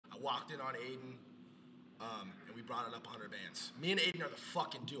walked in on Adin, and we brought it up 100 bands. Me and Adin are the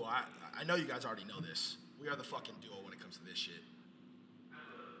fucking duo. I know you guys already know this. We are the fucking duo when it comes to this shit.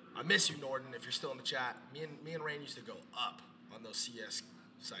 I miss you, Norden, if you're still in the chat. Me and Rain used to go up on those CS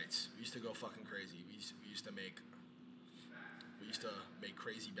sites. We used to go fucking crazy. We used to make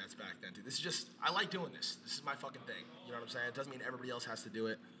crazy bets back then, too. This is just, I like doing this. This is my fucking thing. You know what I'm saying? It doesn't mean everybody else has to do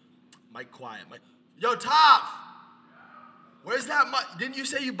it. Mike quiet. Mike. Yo, Top! Where's that mic? Didn't you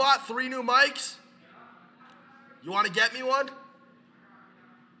say you bought 3 new mics? You want to get me one?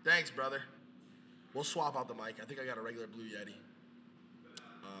 Thanks, brother. We'll swap out the mic. I think I got a regular Blue Yeti.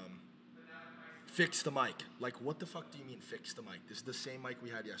 Fix the mic. Like, what the fuck do you mean fix the mic? This is the same mic we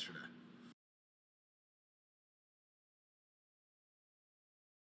had yesterday.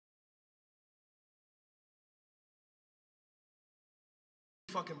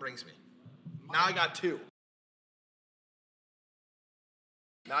 Fucking brings me. Now I got 2.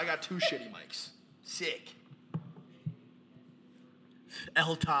 Now I got 2 shitty mics. Sick.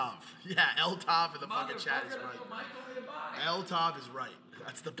 L-Tov. Yeah, L-Tov in the fucking chat is right. L-Tov is right.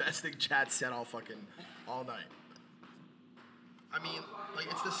 That's the best thing chat said all night. I mean, like,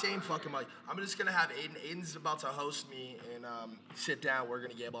 it's the same fucking mic. I'm just gonna have Adin. Aiden's about to host me and sit down. We're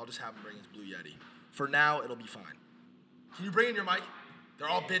gonna gamble. I'll just have him bring his Blue Yeti. For now, it'll be fine. Can you bring in your mic? They're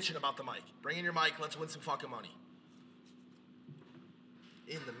all bitching about the mic. Bring in your mic. Let's win some fucking money.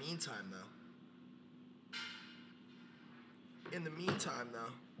 In the meantime,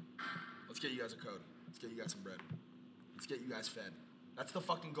 though, let's get you guys a code. Let's get you guys some bread. Let's get you guys fed. That's the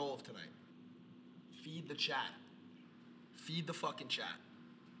fucking goal of tonight. Feed the chat. Feed the fucking chat.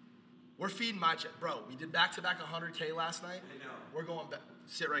 We're feeding my chat. Bro, we did back-to-back 100K last night. I know. We're going back.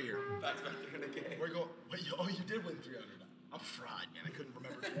 Sit right here. Back-to-back 300K. We're going. Wait, oh, you did win 300. I'm fried, man. I couldn't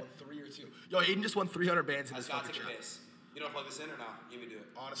remember if you won 3 or 2. Yo, Adin just won 300 bands in this fucking chat. You don't plug this in or no? You me do it.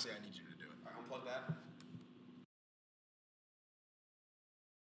 Honestly, I need you to do it. All right, unplug that.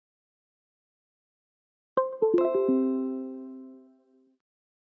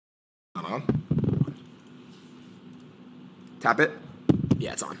 On. Tap it.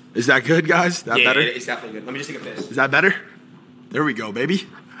 Yeah, it's on. Is that good, guys? That better? Yeah, it's definitely good. Let me just take a piss. Is that better? There we go, baby.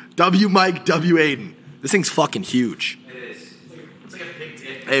 W Mike, W Adin. This thing's fucking huge. It is. It's like a big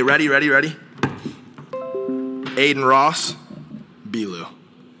dick. Hey, ready? Adin Ross, Bilu.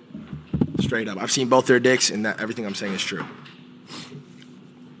 Straight up. I've seen both their dicks, and everything I'm saying is true.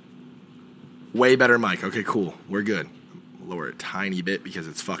 Way better mic. Okay, cool. We're good. Lower it a tiny bit because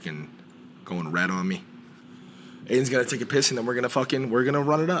it's fucking going red on me. Aiden's gonna take a piss, and then we're gonna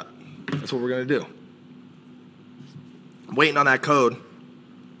run it up. That's what we're gonna do. I'm waiting on that code.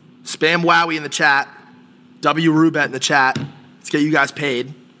 Spam Wowie in the chat. W Rubet in the chat. Let's get you guys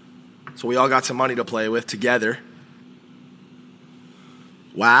paid. So we all got some money to play with together.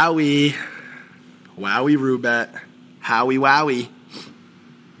 Wowie. Wowie Rubet. Howie Wowie.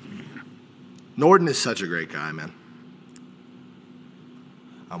 Norden is such a great guy, man.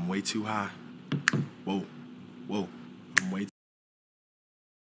 I'm way too high. Whoa. I'm way too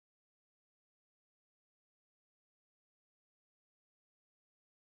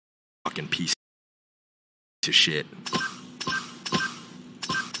fucking piece of shit.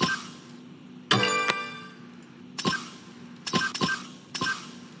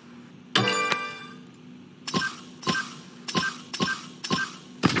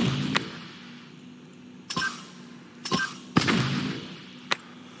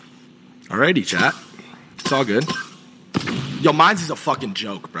 Alrighty, chat. It's all good. Yo, mine's is a fucking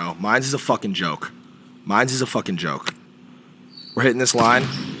joke, bro. Mine's is a fucking joke. We're hitting this line.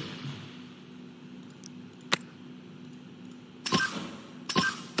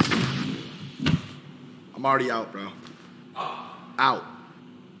 I'm already out, bro. Out.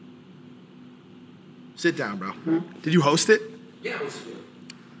 Sit down, bro. Did you host it? Yeah, I hosted it.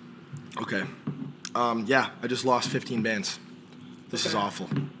 Okay. Yeah, I just lost 15 bands. This is awful.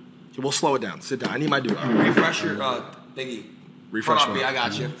 Okay, we'll slow it down. Sit down. I need my dude. Refresh your thingy. Refresh me. I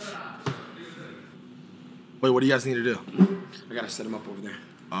got you. Wait, what do you guys need to do? I gotta set him up over there.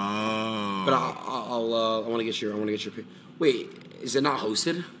 Oh. But I want to get your. Wait, is it not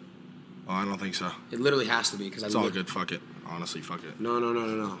hosted? Oh, I don't think so. It literally has to be because it's all good. Fuck it. Honestly, fuck it.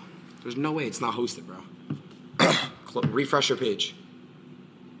 No. There's no way it's not hosted, bro. Refresh your page.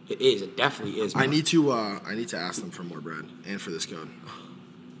 It is. It definitely is. Bro. I need to ask them for more bread and for this code.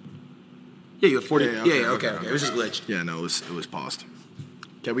 Yeah, you have 40. Yeah, okay. It was just glitched. Yeah, no, it was paused.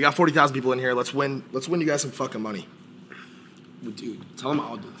 Okay, we got 40,000 people in here. Let's win you guys some fucking money. Dude, tell them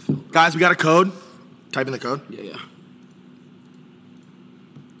I'll do the fill. Guys, we got a code. Type in the code. Yeah.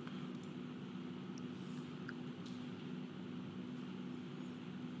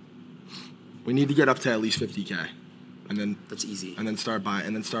 We need to get up to at least 50K, and then that's easy. And then start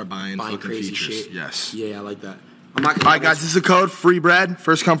buying fucking crazy features. shit. Yes. Yeah, I like that. I'm not. All right, guys. This is the code. Free bread.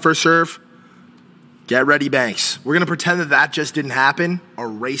 First come, first serve. Get ready, Banks. We're gonna pretend that just didn't happen.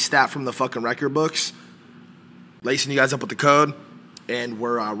 Erase that from the fucking record books. Lacing you guys up with the code, and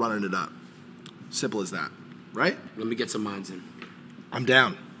we're running it up. Simple as that, right? Let me get some mines in. I'm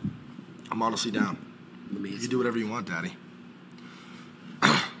down. I'm honestly down. Amazing. You can do whatever you want, Daddy.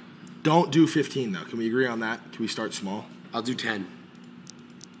 Don't do 15, though. Can we agree on that? Can we start small? I'll do 10.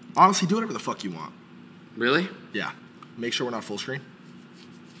 Honestly, do whatever the fuck you want. Really? Yeah. Make sure we're not full screen.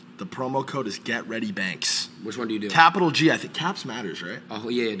 The promo code is GetReadyBanks. Which one do you do? Capital G. I think caps matters, right? Oh,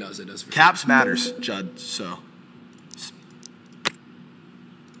 yeah, it does. It does. Caps matters, Judd. So.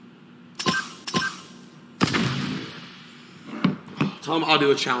 Tell him I'll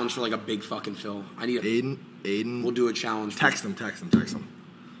do a challenge for like a big fucking fill. I need Adin. We'll do a challenge. Text him.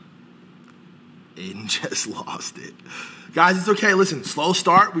 Adin just lost it. Guys, it's okay. Listen, slow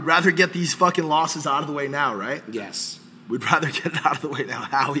start. We'd rather get these fucking losses out of the way now, right? Yes. We'd rather get it out of the way now.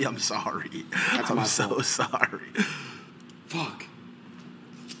 Howie, I'm sorry. I'm so sorry. Fuck.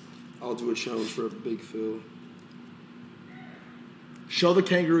 I'll do a challenge for a big fill. Show the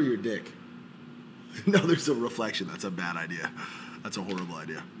kangaroo your dick. No, there's a reflection. That's a bad idea. That's a horrible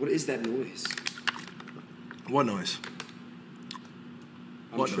idea. What is that noise? What noise?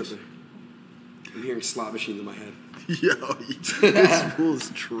 I'm tripping. I'm hearing slot machines in my head. Yo, this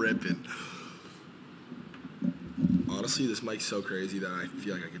fool's tripping. Honestly, this mic's so crazy that I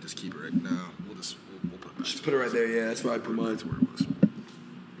feel like I could just keep it right now. We'll put it back. Just put it right there, yeah. That's where I put mine. That's where it was.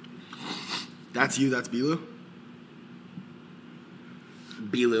 That's you, that's Bilu?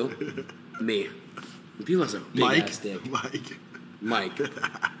 Bilu. Me. Bilu has a big ass dick. Mike.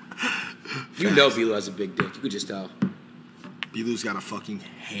 You know Bilu has a big dick. You could just tell. Bilu's got a fucking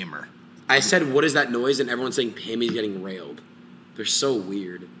hammer. I said, what is that noise? And everyone's saying Pammy's getting railed. They're so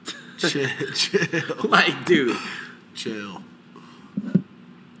weird. Chill. Like, dude. Chill.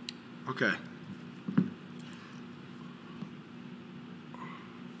 Okay.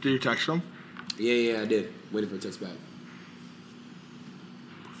 Did you text him? Yeah, I did. Waiting for a text back.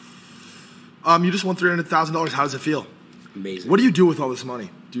 You just won $300,000. How does it feel? Amazing. What do you do with all this money?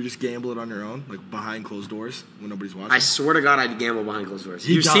 Do you just gamble it on your own, like behind closed doors when nobody's watching? I swear to God, I'd gamble behind closed doors.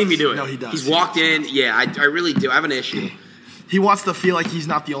 You've seen me do it. No, he does. He's walked in. Yeah, I really do. I have an issue. He wants to feel like he's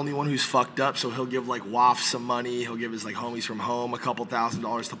not the only one who's fucked up, so he'll give like Waff some money. He'll give his like homies from home a couple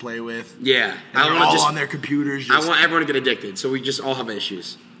 $1,000s to play with. Yeah, I don't all on their computers. I want everyone to get addicted, so we just all have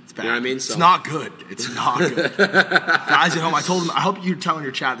issues. It's bad. You know what I mean? It's not good. It's not good. Guys at home, I told them. I hope you're telling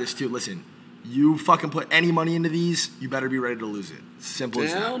your chat this too. Listen, you fucking put any money into these, you better be ready to lose it. Simple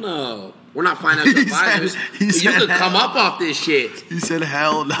as that. Hell no. We're not financial advisors. You could come up off this shit. He said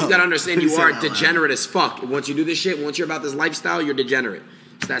hell no. You gotta understand you are degenerate as fuck. Once you do this shit, once you're about this lifestyle, you're degenerate.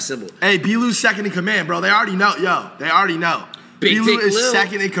 It's that simple. Hey, Bilu's second in command, bro. They already know. They already know. Bilu is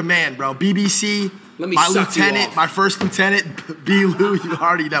second in command, bro. BBC, my lieutenant, my first lieutenant, Bilu, you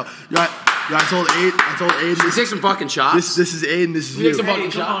already know. I told Adin. Should we take some fucking shots? This is Adin, this is you. Take some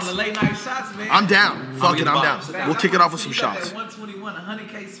fucking shots. On the late night shots, man. I'm down. Fuck it, I'm down. We'll kick it off with some shots. 121,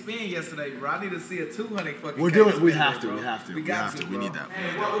 100K spin yesterday, bro. I need to see a 200 fucking. We're doing it. We have to. We got to. We need that.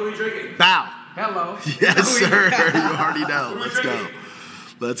 Hey, what are we drinking? Bow. Hello. Yes, sir. You already know.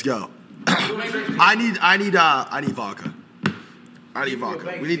 Let's go. I need vodka.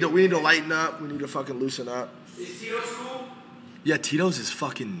 We need to lighten up. We need to fucking loosen up. Is Tito's cool? Yeah, Tito's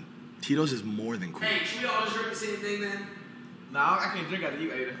is more than cool. Hey, should we all just drink the same thing then? No, I can't drink out of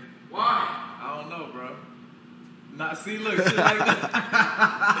you, Adin. Why? I don't know, bro. Nah, see, look, shit like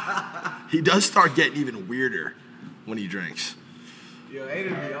that. He does start getting even weirder when he drinks. Yo,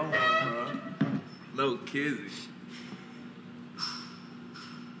 Adin be on one, bro. No kidding.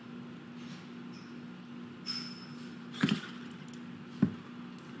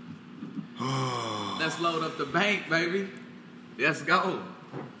 Let's load up the bank, baby. Let's go.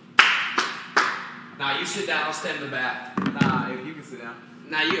 Nah, you sit down. I'll stand in the back. Nah, you can sit down.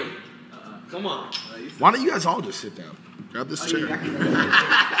 Nah, you. Come on. Why don't you guys all just sit down? Grab this chair.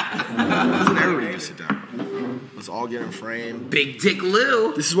 Doesn't everybody just sit down? Let's all get in frame. Big Dick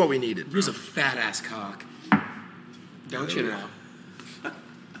Lou. This is what we needed. Here's a fat ass cock. Don't you know?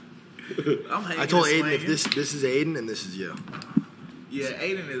 I told Adin if this is Adin and this is you. Yeah,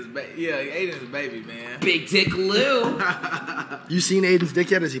 Adin is baby, man. Big Dick Lou. You seen Aiden's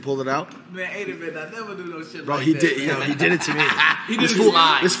dick yet? Has he pulled it out? Man, Adin, man, I never do no shit bro, like he that. Did. Yo, he did it to me.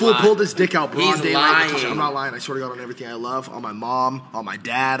 This fool pulled his dick out broad daylight. Lying. I'm not lying. I swear to God on everything I love, on my mom, on my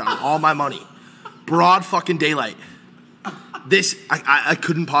dad, on all my money. Broad fucking daylight. I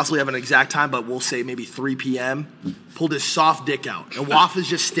couldn't possibly have an exact time, but we'll say maybe 3 p.m. Pulled his soft dick out. And Waff is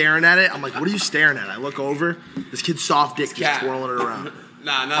just staring at it. I'm like, what are you staring at? I look over. This kid's soft dick just twirling it around.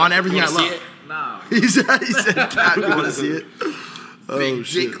 Nah. On everything I love. No. He said, Cat, you want to see it? Big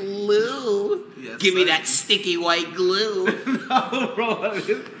dick glue. Yes, Give me that sticky white glue. No, bro.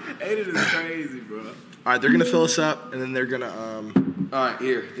 Adin is crazy, bro. All right, they're going to fill us up, and then they're going to... All right,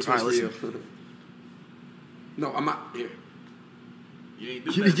 here. This one's for you. No, I'm not. Here. You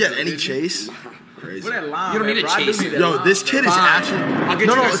didn't get any chase? Crazy. What that line, You don't need a chase. Yo, this kid is actually... I'll get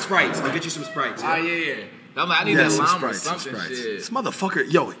you guys Sprites. I'll get you some Sprites. Oh, yeah. I need that llama or something. Shit. This motherfucker...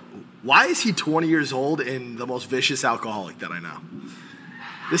 Yo, why is he 20 years old and the most vicious alcoholic that I know?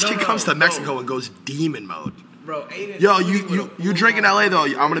 This kid comes to Mexico and goes demon mode. Bro, Adin... Yo, you drink in L.A., though.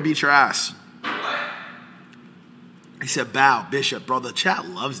 I'm going to beat your ass. He said, bow, Bishop. Bro, the chat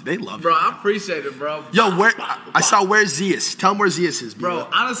loves it. They love it. Bro, I appreciate it, bro. Yo, where's Zeus? Tell him where Zeus is, bro.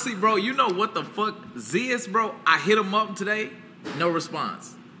 Honestly, bro, you know what the fuck? Zeus, bro, I hit him up today. No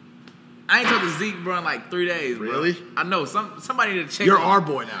response. I ain't talked to Zeke, bro, in like 3 days, bro. Really? I know. Somebody to check You're on. our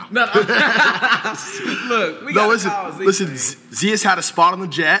boy now. No. Look, we got to call Zeke. Listen, Zeus had a spot on the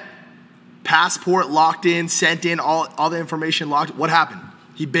jet, passport locked in, sent in, all the information locked. What happened?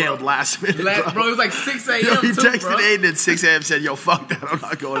 He bailed last minute, bro. It was like 6 a.m. Yo, he too, texted bro. Adin at 6 a.m. said, yo, fuck that. I'm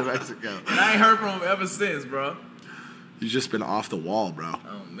not going to Mexico. And I ain't heard from him ever since, bro. He's just been off the wall, bro.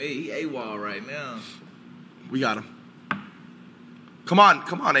 Oh, me. He AWOL right now. We got him. Come on,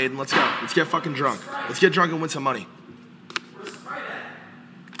 Adin. Let's go. Let's get fucking drunk. Let's get drunk and win some money.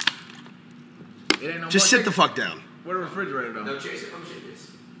 Just sit the fuck down. Where the refrigerator, though? No, chase it. I'm chasing this.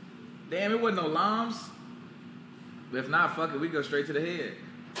 Damn, it wasn't no limes. If not, fuck it. We go straight to the head.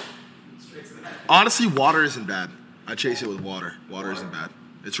 Honestly, water isn't bad. I chase it with water. Water isn't bad.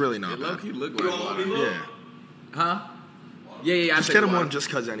 It's really not bad. Low-key look like water. Yeah. Huh? Yeah. Just get him one just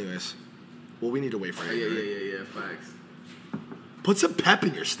because anyways. Well, we need to wait for you. Yeah. Facts. Put some pep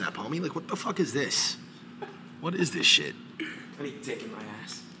in your step, homie. Like, what the fuck is this? What is this shit? I need to take in my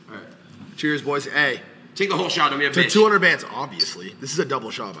ass. All right. Cheers, boys. Hey. Take the whole shot. Don't be a To bitch. 200 bands, obviously. This is a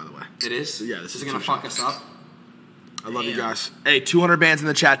double shot, by the way. It is? Yeah, this is going to fuck us up. I love you guys. Hey, 200 bands in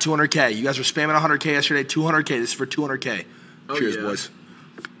the chat, 200K. You guys were spamming 100K yesterday, 200K. This is for 200K. Oh, cheers, yeah. boys.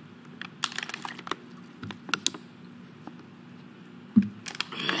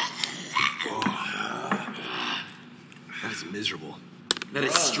 That is miserable. That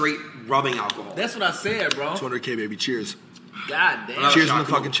is straight rubbing alcohol. That's what I said, bro. 200K, baby. Cheers. God damn. Cheers in the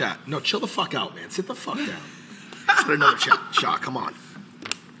fucking chat. No, chill the fuck out, man. Sit the fuck down. Let's get another shot. Come on.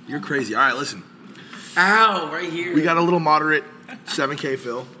 You're crazy. All right, listen. Ow, right here. We got a little moderate 7K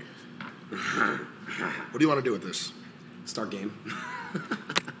fill. What do you want to do with this? Start game.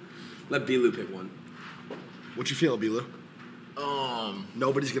 Let Bilu pick one. What you feeling, Bilu?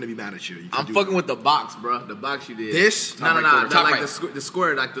 Nobody's gonna be mad at you. I'm fucking with the box, bro. The box you did. This? No. Top Like right. the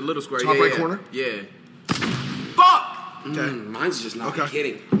square, like the little square. Top yeah, right yeah. corner? Yeah. Fuck! Okay. Mine's just not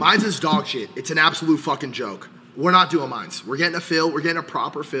kidding. Mine's is dog shit. It's an absolute fucking joke. We're not doing mines. We're getting a fill. We're getting a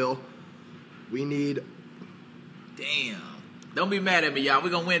proper fill. We need... Damn. Don't be mad at me, y'all. We're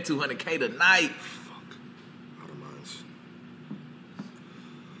gonna win 200K tonight. Fuck. Out of mines.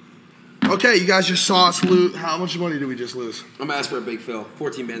 Okay, you guys just saw us lose. How much money did we just lose? I'm gonna ask for a big fill.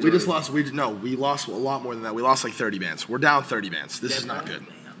 14 bands. We just lost. We lost a lot more than that. We lost like 30 bands. We're down 30 bands. This is not good.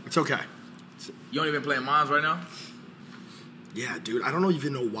 Damn. It's okay. You only been playing mines right now? Yeah, dude. I don't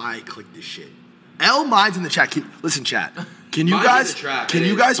even know why I clicked this shit. L Mines in the chat. Listen, chat. Can you guys? Can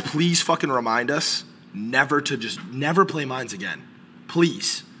you guys please fucking remind us never play mines again,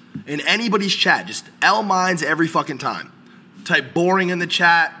 please? In anybody's chat, just L Mines every fucking time. Type boring in the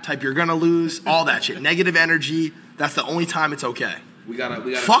chat. Type you're gonna lose. All that shit. Negative energy. That's the only time it's okay. We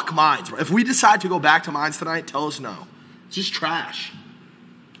gotta. Fuck mines, bro. If we decide to go back to mines tonight, tell us no. It's just trash.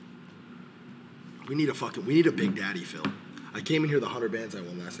 We need a Big Daddy fill. I came in here, the 100 bands I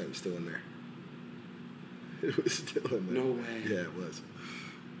won last night was still in there. It was still in there. No way. Yeah, it was.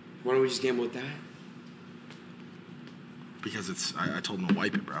 Why don't we just gamble with that? Because I told them to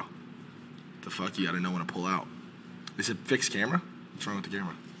wipe it, bro. The fuck, you gotta know when to pull out. They said fix camera? What's wrong with the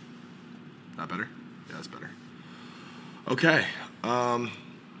camera? That better? Yeah, that's better. Okay.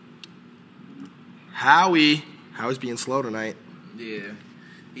 Howie's being slow tonight. Yeah.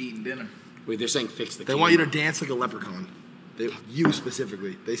 Eating dinner. Wait, they're saying fix the They camera. want you to dance like a leprechaun. You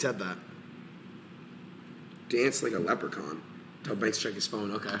specifically. They said that. Dance like a leprechaun. Tell Banks to check his phone.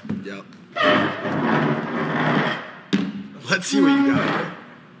 Okay. Yep. Let's see what you got.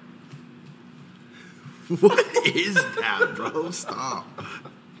 What is that, bro? Stop.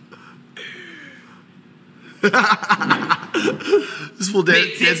 This fool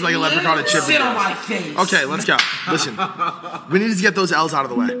dance like a leprechaun and chip. Sit on my face. Okay, let's go. Listen, we needed to get those L's out of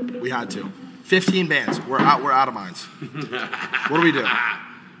the way. We had to. 15 bands. We're out of minds. What do we do?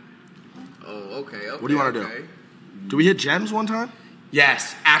 Oh, okay. What do you want to do? Do we hit gems one time?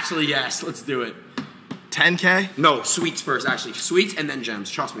 Yes, actually, yes. Let's do it. 10K? No, sweets first, actually. Sweets and then gems.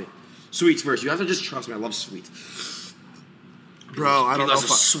 Trust me. Sweets first. You have to just trust me. I love sweets. Bro, I don't know. That's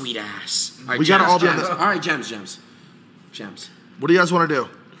a sweet ass. All right, we gotta all be on gems. this. All right, gems. What do you guys want to do?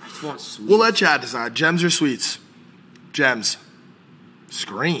 I just want sweets. We'll let Chad decide. Gems or sweets? Gems.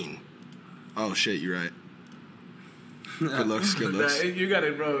 Screen. Oh shit, you're right. Good looks. You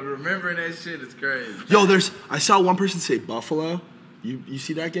gotta, bro. Remembering that shit is crazy. Yo, I saw one person say Buffalo. You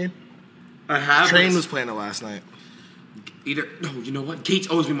see that game? I have. Train was playing it last night. No, you know what? Gates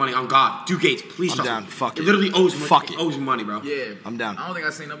owes me money. On God, do Gates, please. I'm down. Fuck it. It literally owes me. Fuck it. Owes me money, bro. Yeah, I'm down. I don't think I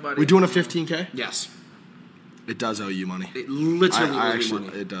seen nobody. We doing a 15K? Yes. It does owe you money. It literally owes me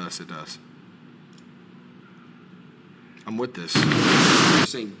money. It does. I'm with this. You're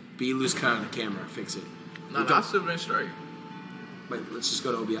saying be loose, cut on the camera, fix it. No, I should have been straight. Wait, let's just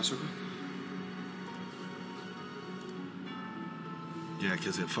go to OBS real quick. Yeah,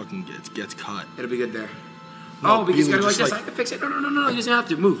 because it fucking gets cut. It'll be good there. No, because you gotta go like just this. I can fix it. No. You doesn't have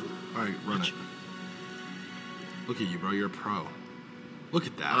to move. All right, run it. Look at you, bro. You're a pro. Look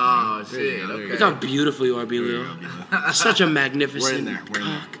at that. Oh, There you shit. go, Okay. Look how beautiful you are, Billy. Such a magnificent. We're in there.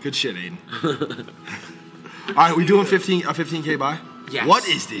 Good shit, Aiden. All right, we doing a 15K buy? Yes. What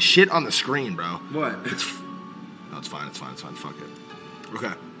is this shit on the screen, bro? What? No, it's fine. Fuck it.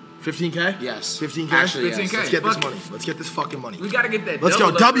 Okay. 15K? Yes. 15K? Actually, yes. 15K. Let's get this Fuck money. Let's get this fucking money. We gotta get that. Let's go.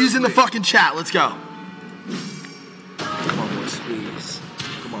 double up W's real in the quick. fucking chat. Let's go. Come on, boys. Please.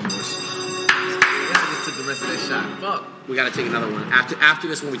 Come on, boys. Yeah, I just took the rest of that shot. Fuck. We gotta take another one. After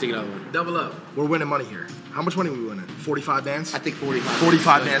this one, we take another one. Double up. We're winning money here. How much money are we winning? 45 bands? I think 45.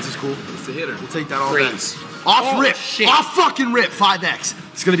 45 bands is cool. It's a hitter. We'll take that all Greens. day. Off rip. Shit. Off fucking rip. 5X.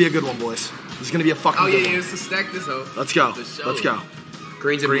 It's going to be a good one, boys. This is going to be a fucking Oh, good yeah, one. it's to stack this hoe. Let's go. For sure. Let's go.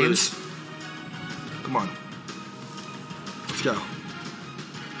 Greens and Greens. blues. Come on. Let's go.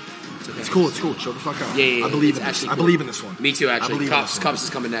 It's okay. It's cool. Chill the fuck out. Yeah. I believe in it's this. actually I cool. believe in this one. Me too, I actually. believe in this one. Cups is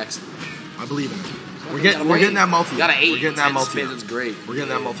coming next. I believe in it. We're getting that multi. Got an 8. We're getting that multi. Spins, it's great. We're getting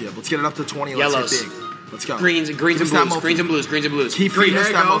that multi up. Let's get it up to 20. Yellows. Let's get big. Let's go. Greens and blues. Greens and blues. Keep feeding us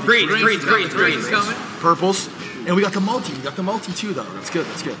that multi. Greens. coming. Purples. And we got the multi. We got the multi too, though. That's good.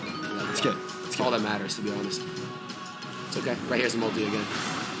 That's all that matters, to be honest. It's okay. Right here's the multi again.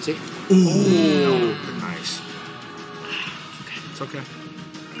 See? Ooh. Nice. It's okay.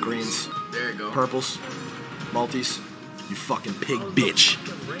 Greens. There you go. Purples. Multis. You fucking pig bitch.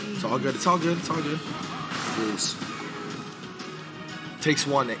 It's all good. Blues. Takes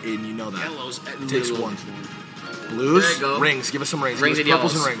one, Aiden. You know that. Yellows. Takes one. Blues. There you go. Rings. Give us some rings. Rings Give and us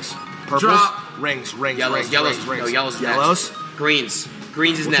purples yellows. and rings. Purples. Drop. Rings. Yellows. No, yellows. is Yellows. Next. Greens.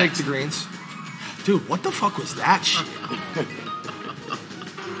 Greens is We'll take next. the greens. Dude, what the fuck was that shit?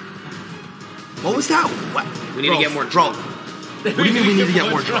 What was that? What? We need to get more drunk. drunk. What do you mean we need to get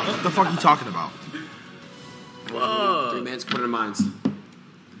more drunk? What the fuck are you talking about? Whoa. 3 man's put it in minds.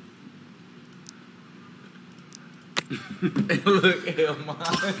 Look, hell, man.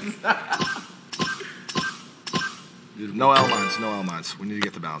 No L mines. We need to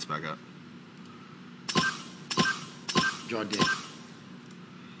get the balance back up. Draw dick.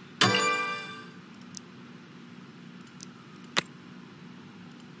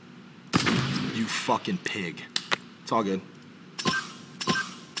 You fucking pig. It's all good.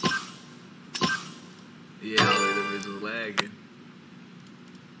 Yeah, the bitch was lagging.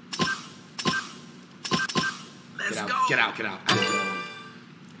 Let's go. Get out. I didn't get on.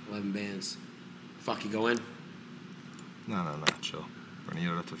 11 bands. Fuck, you go in? No. Chill. We're gonna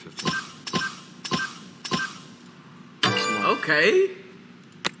get it up to 15. Okay.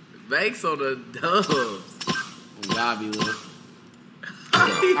 Banks on the dubs. Oh, God, be little.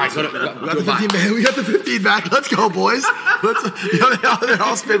 Alright, We got the 15 back. Let's go, boys. They're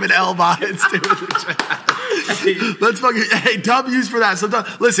all spamming L mines, dude. Let's fucking W's for that. Sometimes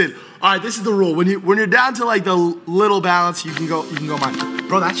listen. All right, this is the rule. When you're down to like the little balance, you can go mine.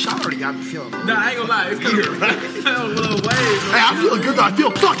 Bro, that shot already got me feeling. Nah, I ain't gonna lie. It's coming. A little wave. Hey, I feel good though. I feel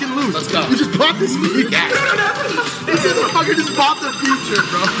fucking loose. Let's go. You just bought this feature. This motherfucker just bought the feature,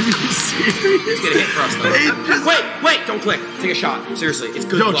 bro. Are you serious? Let's get a hit for us, though. Wait, don't click. Take a shot. Seriously, it's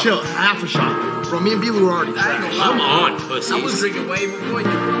good. Yo, luck. chill. Half a shot. Bro, me and Bilu were already I ain't trash. gonna lie. Come on, pussies. I was drinking way before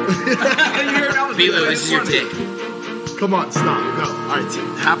you, bro. You heard me? I was Bilo, drinking this is your way dick. Come on, stop. Go. All right,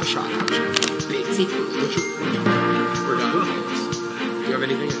 team. Half a shot. Big dick. We're done. Do you have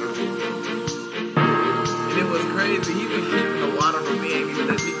anything? I don't know. It crazy. He been keeping the water from me. Ain't even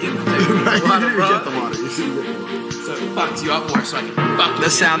let me get the water, bro. Get the water. You see, get the water. So it fucks you up more so I can fuck you. The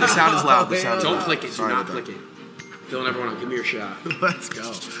sound is loud. The sound is Don't loud. click it. Do Sorry not about click it. Filling everyone up. Give me your shot. Let's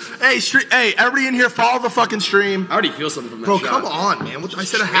go. Hey, everybody in here, follow the fucking stream. I already feel something from that Bro, shot. come on, man. I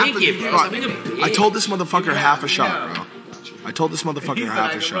said a half a shot. I told this motherfucker half a shot, bro. I told this motherfucker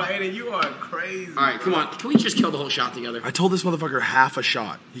half a shot. Bro, Adin, you are crazy. All right, come on. Can we just kill the whole shot together? I told this motherfucker half a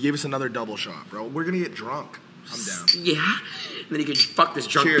shot. He gave us another double shot, bro. We're gonna get drunk. I'm down. Yeah. And then you can fuck this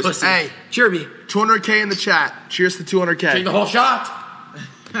drunk Cheers. pussy. Hey. Cheer me. 200K in the chat. Cheers to 200K. Drink the whole shot.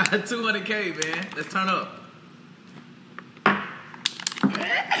 200K, man. Let's turn up.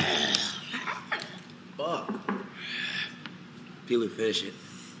 Fuck. Pilu, finish it.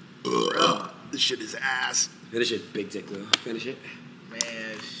 This shit is ass. Finish it, big dick Lou. Finish it. Man,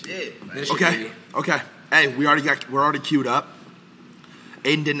 shit. Finish it, Okay. baby. Okay. Hey, we're already queued up.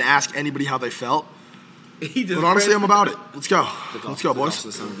 Aiden didn't ask anybody how they felt. He just But honestly, I'm about it. Let's go. Click Let's off, go, click boys. off,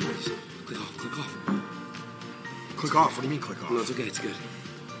 the sound of your voice. Click off, click off. Click off. What do you mean click No, off? it's okay, it's good.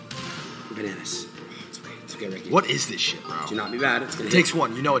 Bananas. It's okay, Ricky. What is this shit, bro? Do not be bad. It's gonna It takes hit.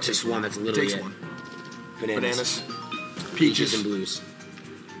 one. You know it Just takes one, that's literally It takes it. one. Bananas. Peaches. and blues.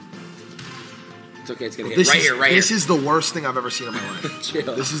 It's okay, it's gonna hit. This Right is, here, right here. This is the worst thing I've ever seen in my life.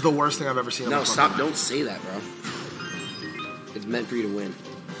 Chill. This is the worst thing I've ever seen in my No, fucking stop. life. Don't say that, bro. It's meant for you to win.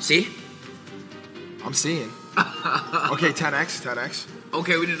 See? I'm seeing. Okay, 10x, 10x.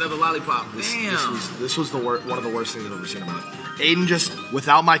 Okay, we need another lollipop. Damn. This was one of the worst things I've ever seen in my life. Aiden just,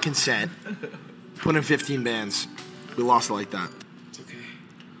 without my consent, put in 15 bands. We lost it like that. It's okay.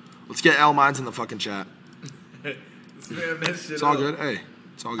 Let's get L Mines in the fucking chat. Spam that shit It's all up. good. Hey,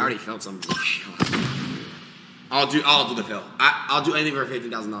 it's all I good. already felt something. I'll do the fill. I'll do anything for a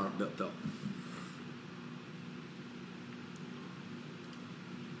 $15,000 bill.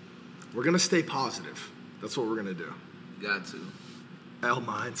 We're gonna stay positive. That's what we're gonna do. Got to. L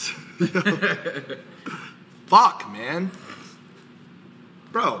Mines. Fuck, man.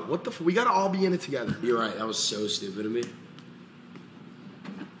 Bro, what the we gotta all be in it together. You're right. That was so stupid of me.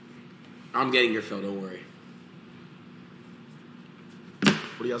 I'm getting your fill. Don't worry.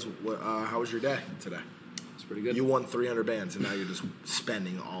 What do you guys? How was your day today? It's pretty good. You won 300 bands, and now you're just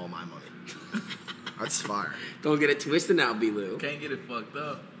spending all my money. That's fire. Don't get it twisted now, B-Lou. Can't get it fucked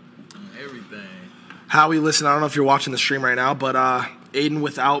up on everything. Howie, listen, I don't know if you're watching the stream right now, but Aiden,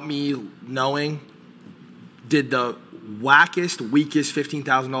 without me knowing, did the wackest, weakest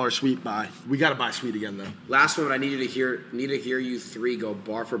 $15,000 sweep buy. We got to buy sweet again, though. Last one, I need to hear you three go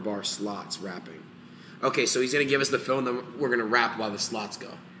bar for bar slots rapping. Okay, so he's gonna give us the fill, and then we're gonna rap while the slots go.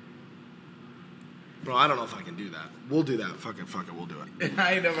 Bro, I don't know if I can do that. We'll do that. Fuck it, we'll do it.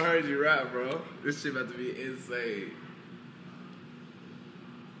 I ain't never heard you rap, bro. This shit about to be insane.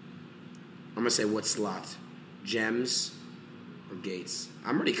 I'm gonna say what slot? Gems or gates?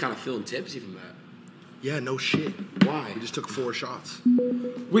 I'm already kind of feeling tipsy from that. Yeah, no shit. Why? We just took 4 shots.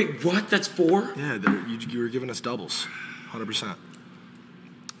 Wait, what? That's 4? Yeah, you were giving us doubles. 100%.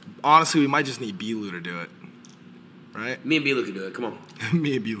 Honestly, we might just need B-Lou to do it. Right? Me and B-Lou can do it. Come on.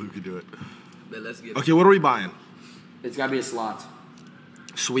 Me and B-Lou could do it. But let's get Okay, what are we buying? It's gotta be a slot.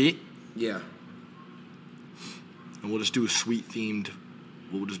 Sweet? Yeah. And we'll just do a sweet themed.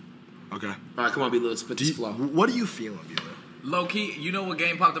 Okay. All right, come on, B-Lou. Let's put this flow. What are you feeling, B-Lou? low key. You know what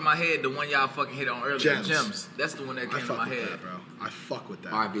game popped in my head? The one y'all fucking hit on earlier. Gems. That's the one that I came in fuck my with head. that, bro. I fuck with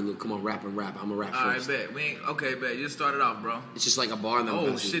that. All right, B-Lou, come on, rap. I'm gonna rap All right, first. bet. We ain't okay. Bet you just started off, bro. It's just like a bar and then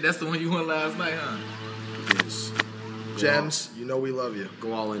Oh shit, that's the one you won last night, huh? Yes. Gems, you know we love you.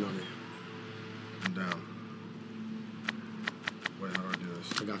 Go all in on it. I'm down. Wait, how do I do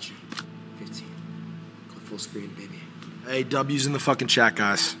this? I got you. 15. Go full screen, baby. Hey, W's in the fucking chat,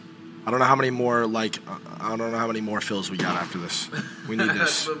 guys. I don't know how many more fills we got after this. We need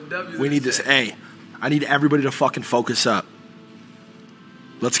this. Some W's We in need the this. chat. Hey, I need everybody to fucking focus up.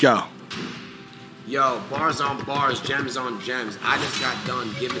 Let's go. Yo, bars on bars, gems on gems. I just got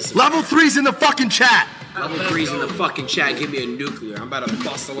done giving some. Level 3's in the fucking chat. Level 3's in the fucking chat. Give me a nuclear. I'm about to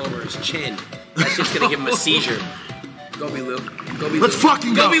bust all over his chin. That shit's gonna give him a seizure. Go, B-Lou. Go, B-Lou. Let's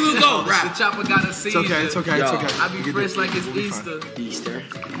fucking go. Go, B-Lou, go. The Rap. chopper got a seizure. It's okay. Yo. I be You can fresh do it. like it's We'll be fine. Easter. Easter.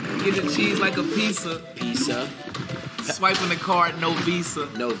 Get the cheese like a pizza. Pizza. Swiping the card, no visa.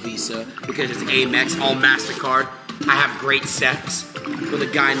 No Visa. Because it's Amex, all MasterCard. I have great sex with a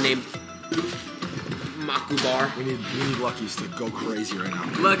guy named Makubar. We need Luckies to go crazy right now.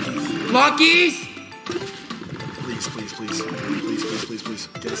 Lucky's. Luckies! Please.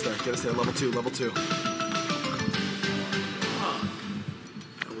 Get us there. Level 2. That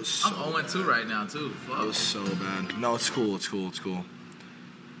was so I'm 0-2 right now too. Fuck. That was so bad. No, it's cool.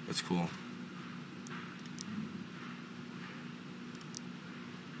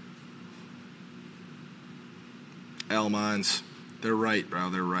 L mines. They're right, bro.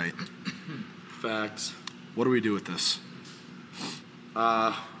 They're right. Facts. What do we do with this?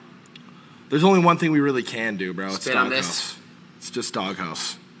 There's only one thing we really can do, bro. It's Doghouse. It's just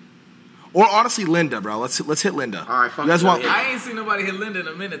Doghouse. Or honestly, Linda, bro. Let's hit Linda. All right, fuck. You guys want? I ain't seen nobody hit Linda in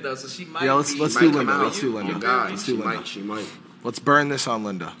a minute though, so she might. Yeah, let's do Linda. Let's do Linda. Oh God, let's do Linda. She might. Let's burn this on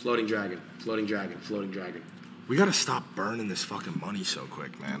Linda. Floating dragon. Floating dragon. Floating dragon. We gotta stop burning this fucking money so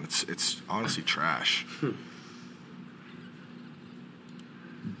quick, man. It's honestly trash.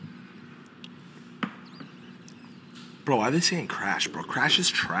 Bro, why are they saying Crash, bro? Crash is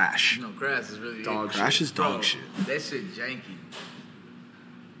trash. No, Crash is really dog. Crash is dog shit. That shit janky.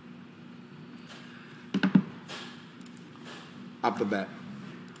 Up the bet.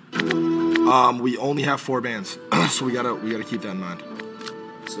 We only have 4 bands, so we gotta keep that in mind.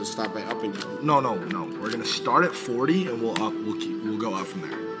 So stop by upping. No. We're gonna start at 40 and we'll go up from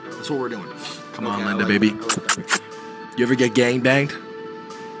there. That's what we're doing. Come on, Linda, baby. You ever get gang banged?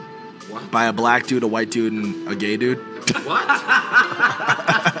 What? By a black dude, a white dude, and a gay dude? What? That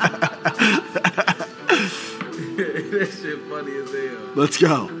shit funny as hell. Let's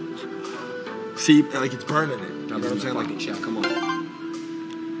go. See, like it's burning it. You know what I'm saying? Like, chat. Come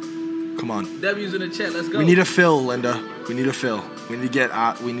on. W's in the chat. Let's go. We need a fill, Linda. We need a fill. We need to get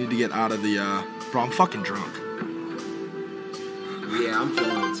out of the. Bro, I'm fucking drunk. Yeah, I'm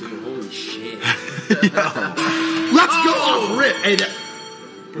feeling it too. Holy shit. Yo. Let's go off rip. Hey,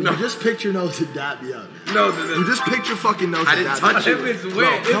 no. You just picked your nose and dap me up. No. You just picked your fucking nose I and didn't dap me touch up. it. It's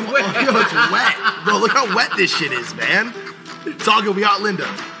wet. Bro, it's wet. Bro, look how wet this shit is, man. It's all good. We got Linda.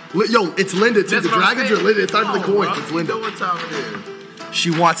 Yo, it's Linda, too. That's The dragons are Linda. It's not even the coins. It's Linda. You know what time it is. She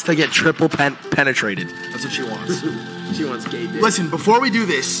wants to get triple penetrated. That's what she wants. She wants gay dick. Listen, before we do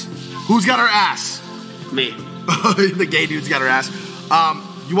this, who's got her ass? Me. The gay dude's got her ass.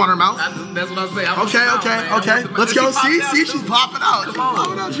 You want her mouth? That's what I'm saying. Okay. Let's go. See, she's popping out. Come She's on.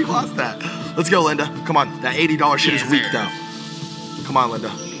 popping out. She wants that. Let's go, Linda. Come on. That $80 shit is weak, though. Come on, Linda.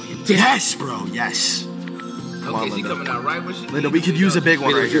 Yes, bro. Yes. Come on, she Linda. coming out right when she Linda, we could use a big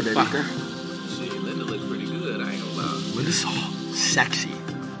one right here, baby. Fucker. Shit, Linda look pretty good. I ain't gonna lie. Linda's so sexy.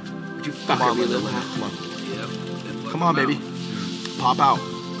 Would you Come on, fucker me, Linda. little Come on. Yep. Come on, baby. Pop out.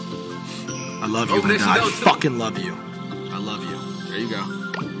 I love you, Linda. I fucking love you. I love you. There you go.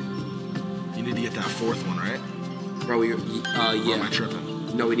 You need to get that 4th one, right? Bro, Or yeah. am I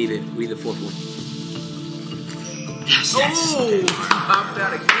tripping? No, we need it. We need the 4th one. Yes. Oh, popped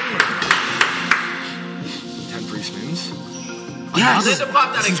out again. 10 free spins. Yes. Linda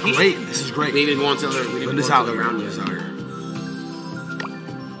popped out This is again. great. This is great. We didn't go until Linda's out here. Linda's out here.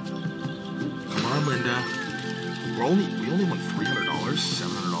 Come on, Linda. We only won $300,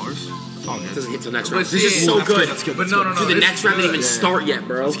 $700. It's all It good. doesn't hit till next But round. This see, is so that's good. That's good. But That's no. good. Dude, the this next is round didn't good. even start yet,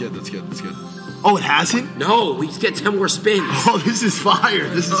 bro. That's good. That's good. That's good. Oh, it hasn't? No, we just get 10 more spins. Oh, this is fire.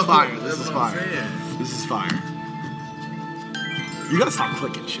 This is fire. This That's is what I'm fire. saying. This is fire. You gotta stop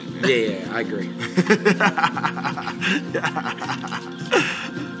clicking shit, man. Yeah, I agree. Here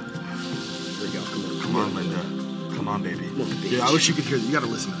we go. Come on, Linda. Come on, baby. Come on, bitch. Yeah, I wish you could hear. You gotta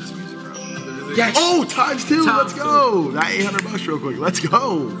listen to this music, bro. Yes. Oh, times 2. Let's Times go. That $800 real quick. Let's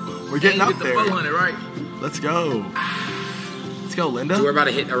go. We're getting Hey, up get the there. 400, right? Let's go. Let's go, Linda. So we're about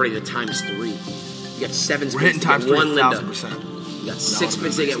to hit already the times 3. You got 7 spins. We're hitting to times get 3 one Linda. 1,000%. You got 6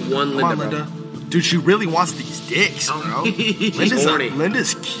 spins to get one Come on, Linda, Linda. Dude, she really wants these dicks, bro. horny.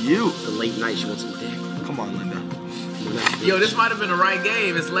 Linda's cute. The late night, she wants some dick. Come on, Linda. Yo, this might have been the right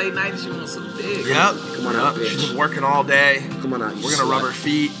game. It's late night. She wants some dick. Yep. Come on out, bitch. She's been working all day. Come on out. you We're gonna rub slut. her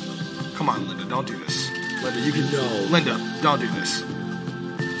feet. Come on, Linda. Don't do this. Linda, you can. No. Linda, don't do this.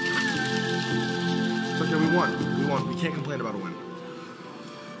 Okay, we won. We won. We can't complain about a win.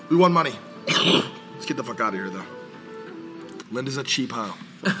 We won money. Let's get the fuck out of here, though. Linda's a cheap hoe.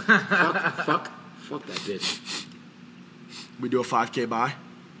 Fuck that bitch. We do a 5K buy.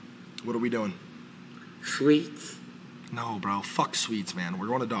 What are we doing? Sweets. No, bro. Fuck sweets, man. We're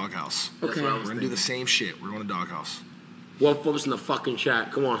going to Doghouse. Okay. We're gonna do the same shit. We're going to Doghouse. Wolf was in the fucking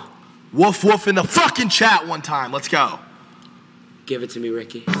chat. Come on. Woof woof in the fucking chat one time. Let's go. Give it to me,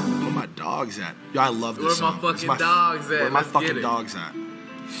 Ricky. Where my dogs at? Yo, I love this Where my song. fucking dogs at? Where my Let's fucking get it. dogs at?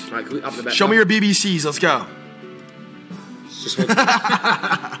 All right, can we up the bet? Show me your BBCs. Let's go. Just one.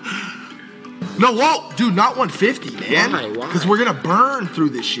 No, whoa, dude, not 150, man. Why? Because we're gonna burn through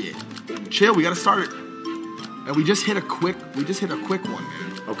this shit. Chill. We gotta start it. And we just hit a quick one,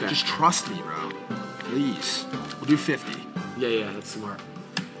 man. Okay. Just trust me, bro. Please. We'll do 50. Yeah, that's smart.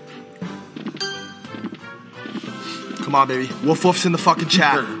 Come on, baby. Woof woof's in the fucking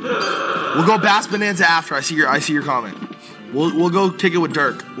chat. We'll go Bass Bonanza after. I see your comment. We'll go kick it with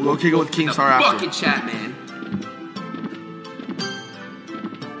Dirk. We'll go kick it with Kingstar after. Fucking chat, man.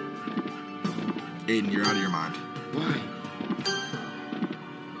 Adin, you're out of your mind. Why?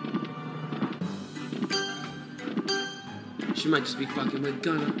 She might just be fucking with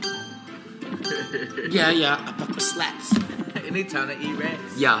Gunna. Yeah, I fuck with slats. Anytime to eat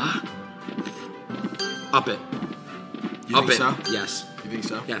rats. Yeah. Up it. You Up think it. so? Yes. You think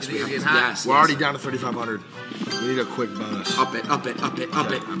so? Yes, You we think have it's to. hot? Yes. We're already down to 3,500. We need a quick bonus. Up it.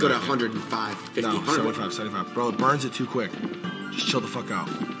 Go to 105, 50, No, 100. 75. Bro, it burns it too quick. Just chill the fuck out.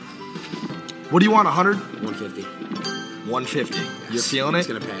 What do you want, 100? 150. 150. Yes. You're feeling It's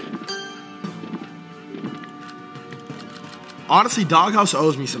it? gonna pay. Honestly, Doghouse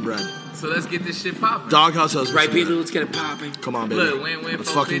owes me some bread. So let's get this shit popping. Doghouse owes me Right, some people, bread. let's get it popping. Come on, baby. Look, win.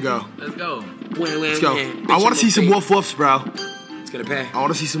 Let's fucking go. Let's go. Win. Let's go. I want to see some woof woofs, bro. It's gonna pay. I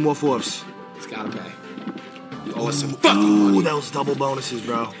want to see some woof woofs. It's gotta pay. You owe us some fucking money. Ooh, that was double bonuses,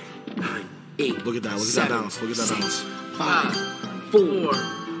 bro. 9, 8. Look at that. Look at that 7, balance. Look at that 6, balance. 5, 4,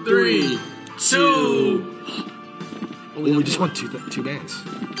 3, 2. Oh, we just won two bands.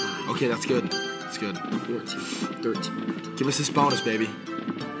 Okay, that's good. That's good. 14, 13. Give us this bonus, baby.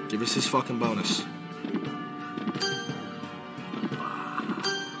 Give us this fucking bonus.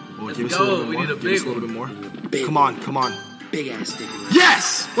 Oh, Let's give us go. a little bit We more. need a Give big us a little bit more. Big Come on. Big ass dick.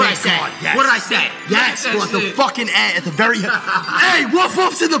 Yes! What I say? Come on, yes. What did I say? Yes, That bro, at the shit. fucking end, at the very Hey, woof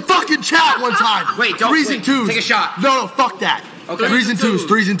woofs in the fucking chat one time. Wait, don't Threes wait. and twos. Take a shot. No, fuck that. Okay. Threes and twos.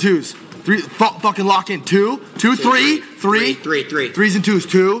 Fucking lock in. Two, three. Three. Threes and twos.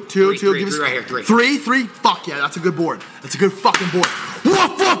 Two. Three, Give us right here, three. Three. Fuck yeah, that's a good board. That's a good fucking board.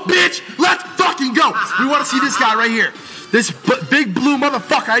 Woof woof, bitch. Let's fucking go. We want to see this guy right here. This big blue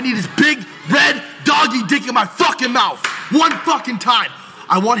motherfucker. I need his big red doggy dick in my fucking mouth. One fucking time.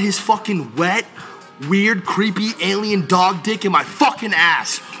 I want his fucking wet, weird, creepy alien dog dick in my fucking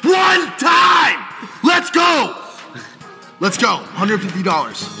ass. One time. Let's go.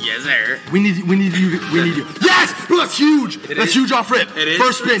 $150. Yes, sir. We need you. Yes, bro, that's huge. That's huge off rip. It is?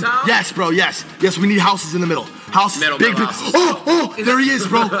 First spin. Free time? Yes, bro. Yes. We need houses in the middle. Houses. Middle big. houses. Oh, there he is,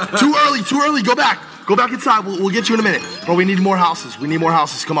 bro. Too early. Go back inside. We'll get you in a minute, bro. We need more houses.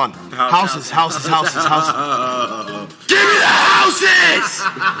 Come on. Houses. Give me the houses.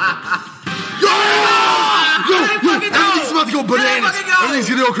 Yo! Everything's about to go bananas. Everything's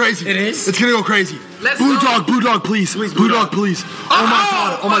gonna go crazy. It is? It's gonna go crazy. Let's Blue go. dog, please. Blue dog, please.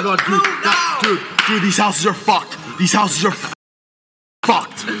 Oh my god, dude, these houses are fucked.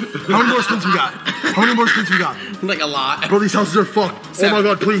 Fucked. How many more spins we got? Like a lot. Bro, these houses are fucked. 7. Oh my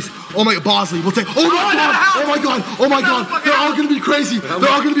god, please. Oh my god, Bosley, we'll take. Oh my god. They're all gonna be crazy. Oh my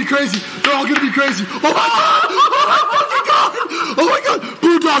god. Oh my god.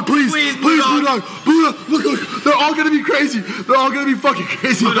 Blue dog, please. Blue dog. Look. They're all gonna be crazy. They're all gonna be fucking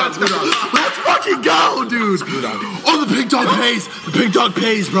crazy. Let's fucking go, dude. Oh, the big dog pays.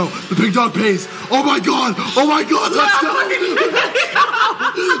 Bro. The big dog pays. Oh my god.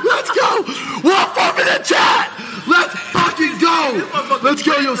 Let's go. Woof woof in the chat. Let's fucking go. Let's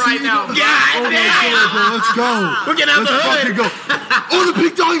go, yo. See right now. Oh my god, bro. Let's go. We're getting out the hood. Fucking go. Oh, the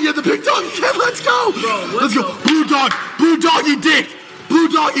big dog again. Let's go. Bro, Let's go. Blue doggy dick. Yo,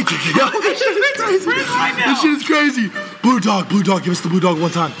 this shit is crazy. Blue dog. Give us the blue dog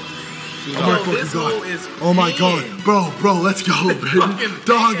one time. This hole is Oh my god. Bro, let's go, baby.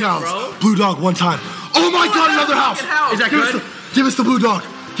 Doghouse. bro. Blue dog one time. Oh my god, another house. Is that good? Give us the blue dog.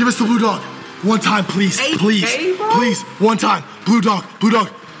 One time, please. 8K, bro? Please. One time. Blue dog.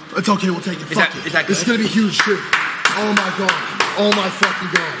 It's okay, we'll take it. Fuck it. is that This is good? gonna be huge too. Oh my god. Oh my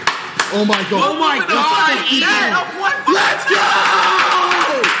fucking god. Oh my god. Oh my god. Let's go!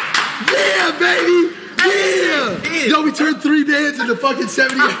 Yeah, baby! Yeah! Yo, we turned 3 bands into fucking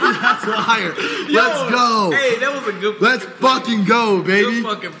 78. That's a liar. Let's go. Hey, that was a good. Let's fucking go, baby. Good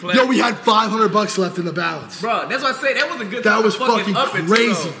fucking play. Yo, we had $500 left in the balance. Bro, that's what I say. That was a good. That time was to fucking up it, too,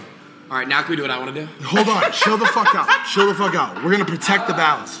 crazy. though. All right, now can we do what I want to do? Hold on. Chill the fuck out. We're gonna protect the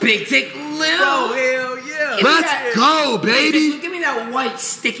balance. Big dick Bro, Lil. hell yeah. Let's go, baby. Give me that white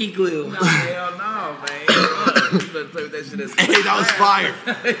sticky glue. Hell no, man. Play with that shit as Hey, that was fire.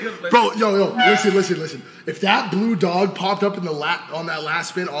 Bro, yo, listen. If that blue dog popped up in the on that last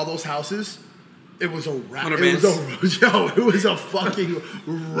spin, all those houses, it was a wrap. 100 It was a fucking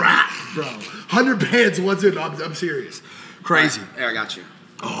wrap, bro. 100 bands wasn't. I'm serious. Crazy. Here, I got you.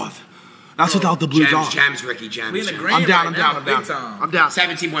 Oh, that's without the blue dog. Jams, Ricky, Jams. We in the Jams. green. I'm down. right I'm now, down. big time. I'm down.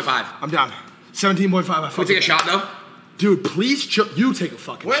 17.5. I'm down. 17.5. Can we take a shot, though? Dude, please chill. You take a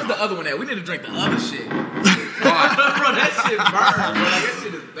fucking Where's shot. the other one at? We need to drink the other shit. Bro, that shit burn, bro. Like, that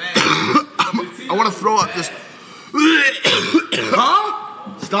shit is bad. I want to throw up just.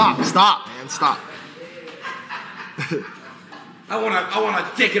 Huh? Stop, man. Stop. I want a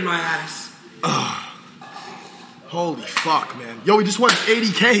dick in my ass. Holy fuck, man. Yo, we just won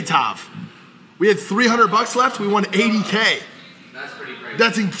 80K, Tav. We had $300 left. We won 80K. That's pretty crazy.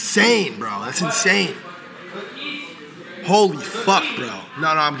 That's insane, bro. That's insane. Holy fuck, bro. No,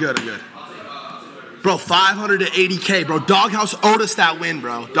 I'm good. Bro, 500 to 80K, bro. Doghouse owed us that win,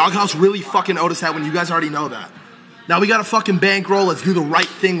 bro. Doghouse really fucking owed us that win. You guys already know that. Now we got a fucking bankroll. Let's do the right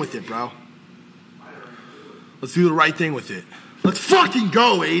thing with it, bro. Let's do the right thing with it. Let's fucking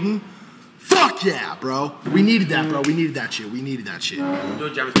go, Adin. Fuck yeah, bro. We needed that, bro. We needed that shit. Do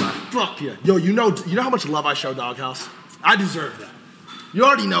it, Jeremy. Fuck yeah. Yo, you know how much love I show Doghouse? I deserve that. You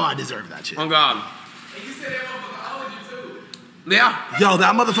already know I deserve that shit. Oh, God. And you said that motherfucker owed you too. Yeah. Yo,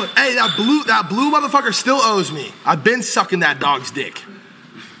 that motherfucker. Hey, that blue motherfucker still owes me. I've been sucking that dog's dick.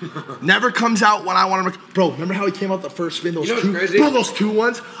 Never comes out when I want him to. Bro, remember how he came out the first spin? Those those 2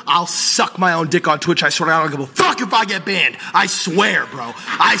 ones? I'll suck my own dick on Twitch. I swear to God, I don't give a fuck if I get banned. I swear, bro.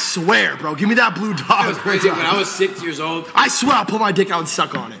 Give me that blue dog. That was crazy. When I was 6 years old. I swear I'll pull my dick out and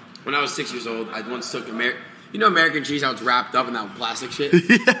suck on it. When I was 6 years old, I once took American cheese, how it's wrapped up in that plastic shit? Yeah.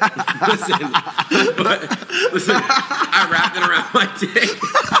 listen, I wrapped it around my dick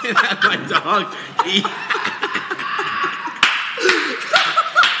and had my dog eat.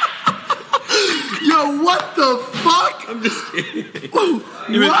 Yo, what the fuck? I'm just kidding.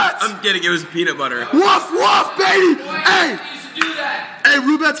 What? I'm kidding. It was peanut butter. Woof, woof, baby. Hey. You should do that. Hey,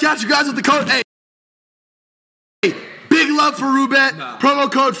 Rubet's got you guys with the code. Hey. Big love for Rubet. No.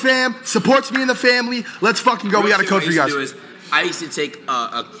 Promo code FAM. Supports me and the family. Let's fucking go. We got a code for you guys. I used to take we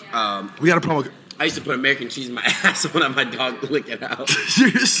got a promo code. I used to put American cheese in my ass when I had my dog lick it out.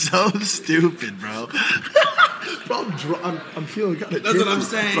 You're so stupid, bro. Bro, I'm feeling kind of. That's what I'm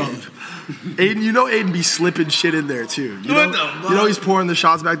saying. Bro. Adin, you know Adin be slipping shit in there too. You know he's pouring the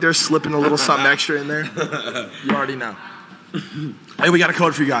shots back there, slipping a little something extra in there. You already know. Hey, we got a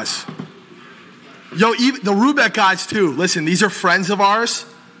code for you guys. Yo, even the Rubek guys too. Listen, these are friends of ours.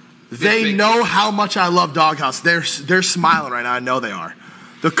 They know how much I love Doghouse. They're smiling right now. I know they are.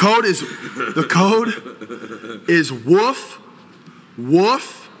 The code is woof,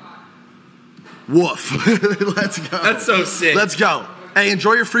 woof, woof. Let's go. That's so sick. Let's go. Hey,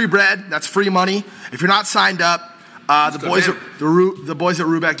 enjoy your free bread. That's free money. If you're not signed up, the boys at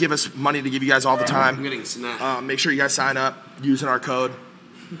Rubek give us money to give you guys all the time. I'm getting snapped. Make sure you guys sign up using our code.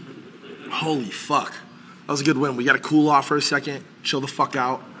 Holy fuck. That was a good win. We got to cool off for a second. Chill the fuck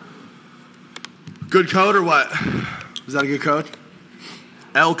out. Good code or what? Was that a good code?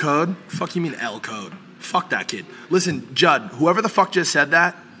 L code? Fuck you mean L code? Fuck that kid. Listen, Judd, whoever the fuck just said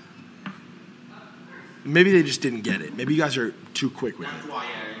that, maybe they just didn't get it. Maybe you guys are too quick with it.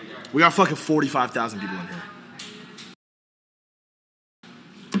 We got fucking 45,000 people in here.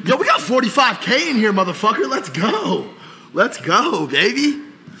 Yo, we got 45K in here, motherfucker. Let's go. Let's go, baby.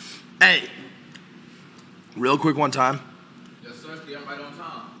 Hey, real quick one time. Yes, sir. I'm right on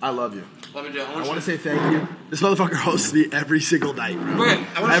time. I love you. Let me do I want to say thank you. This motherfucker hosts me every single night, bro. Okay,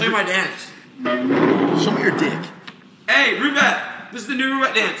 I want to show you my dance. Show me your dick. Hey, Rubet, this is the new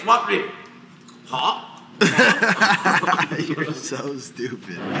Rubet dance. Watch me. Huh? You're so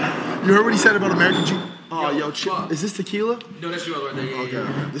stupid. You heard what he said about American cheese? Oh, yo, is this tequila? No, that's yours right there. Yeah,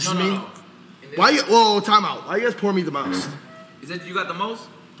 okay. This is no, me? No. Why you, whoa, time out. Why you guys pour me the most? Is that you got the most?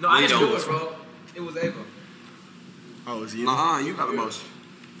 No, I didn't do it, bro. It was Ava. Oh, is he? You got the most.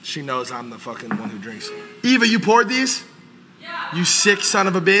 She knows I'm the fucking one who drinks. Eva, you poured these? Yeah. You sick son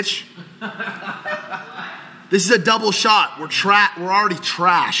of a bitch. This is a double shot. We're already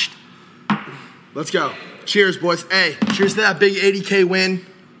trashed. Let's go. Cheers, boys. Hey, cheers to that big 80K win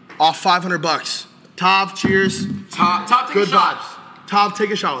off $500. Tav, cheers. Tav, take good a shot. Vibes. Tav, take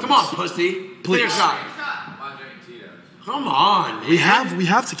a shot with Come us. on, pussy. Please. Take a shot. Come on, man. We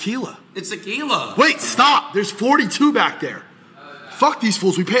have tequila. It's tequila. Wait, stop. There's 42 back there. Fuck these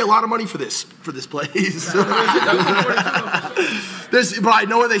fools. We pay a lot of money for this place. But I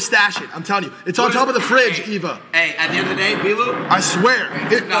know where they stash it. I'm telling you. It's on top of the fridge, Eva. Hey, at the end of the day, Bilu. I swear.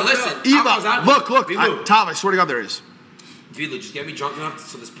 Now listen. Eva, look. Tom, I swear to God there is. Bilu, just get me drunk enough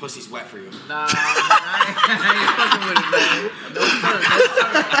so this pussy's wet for you. Nah, I ain't fucking with it,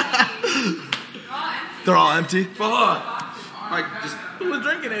 man. No, They're all empty? For her. Like, just... Who was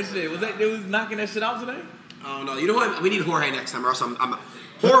drinking that shit? They was knocking that shit out today? Oh, no. You know what? We need Jorge next time, or else I'm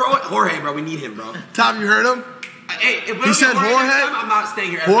Jorge, bro. We need him, bro. Tom, you heard him? Hey, if we he said Jorge? Next time, I'm not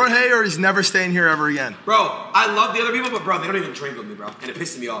staying here ever. Jorge, or he's never staying here ever again. Bro, I love the other people, but bro, they don't even drink with me, bro. And it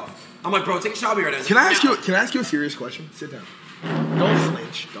pisses me off. I'm like, bro, take a shot with me right now. Can I ask you a serious question? Sit down. Don't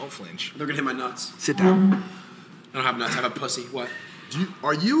flinch. They're gonna hit my nuts. Sit down. I don't have nuts, I have a pussy. What? Do you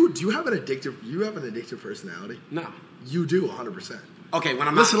have an addictive personality? No. You do, 100%. Okay, when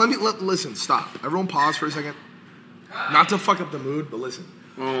I'm listen, listen, stop. Everyone pause for a second. Not to fuck up the mood, but listen.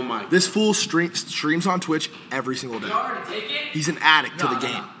 Oh my. This fool streams on Twitch every single day. He's an addict to the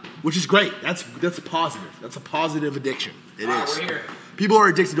game, which is great. That's a positive. That's a positive addiction. It is. We're here. People are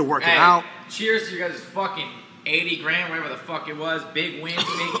addicted to working out. Cheers to you guys' fucking 80 grand, whatever the fuck it was. Big wins,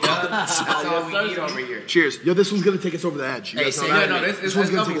 big dubs. That's all we need over here. Cheers. Yo, this one's gonna take us over the edge. Hey, say no, this one's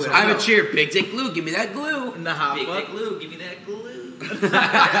gonna take us over. I have a cheer. Big dick glue. Give me that glue. Nah, Big fuck. dick glue. Give me that glue. Here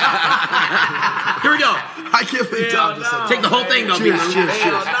we go. I can't believe Tom just said Take the whole thing, though. cheers, B-Lou.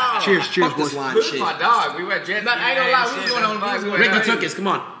 cheers, Fuck boys. this line Who's shit. my dog? We went jet. I ain't gonna lie, we was going on. Ricky took us. Come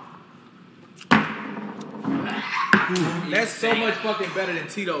on. That's so much fucking better than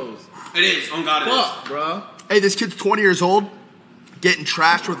Tito's. It is. On God, it is. Fuck, bro. Hey, this kid's 20 years old, getting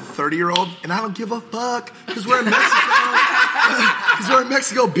trashed with a 30-year-old, and I don't give a fuck because we're in Mexico. Because we're in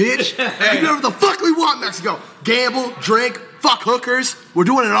Mexico, bitch. We do whatever the fuck we want in Mexico. Gamble, drink, fuck hookers. We're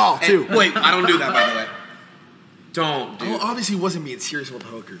doing it all, too. Hey, wait, I don't do that, by the way. Don't do. Well, obviously, he wasn't being serious with the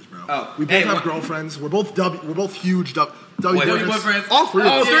hookers, bro. Oh. We both have girlfriends. We're both huge W. Wait, boyfriends. All three of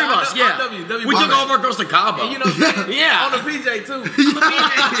All us. three of us, yeah. W. We took all of our girls to Cabo. And you know what I'm saying? Yeah. On the PJ, too.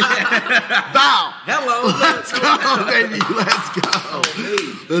 Bow. Hello. Let's go, baby. Let's go. Oh,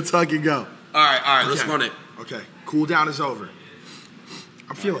 Let's fucking go. All right, let's run it. Okay, cool down is over.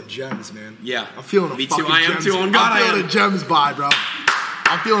 I'm feeling gems, man. Yeah. I'm feeling a Me too, fucking I am gems. too, on God, I'm I feeling am. a gems buy, bro.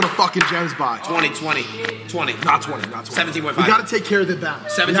 I'm feeling a fucking gems buy. 20. Not 20, not 20. 17.5. We gotta take care of the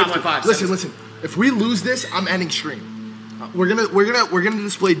balance. 17.5. Listen. If we lose this, I'm ending stream. We're gonna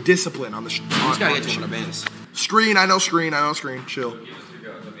display discipline on the Just gotta get to one of bands. screen. I know screen. Chill.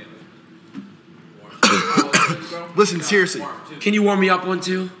 Listen, seriously. Can you warm me up one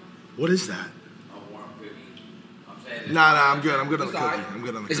too? What is that? Nah, I'm good. I'm good on the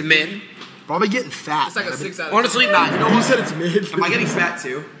cookie. Is it mid? Probably getting fat. It's like a man. 6 out of Honestly, not. You know You what? said it's mid. Am I getting fat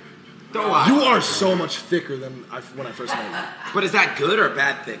too? Don't lie. You are so much thicker than when I first met you. But is that good or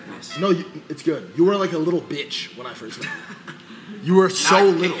bad thickness? No, it's good. You were like a little bitch when I first met you. You were so I'd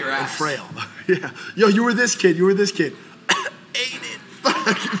kick little your and ass. frail. Yeah. Yo, you were this kid. Aiden.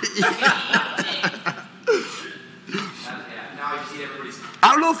 Now you see everybody's.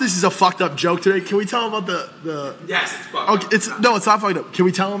 I don't know if this is a fucked up joke today. Can we tell him about the Yes, it's fucked. Okay, it's not fucked up. Can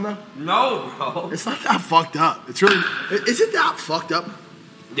we tell him though? No, bro. It's not that fucked up. It's really. Is it that fucked up?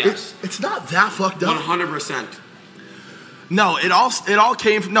 Yes. It's not that fucked up. 100%. No, it all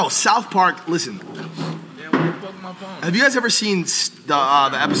came from South Park. Listen, Damn, where the fuck my phone? have you guys ever seen the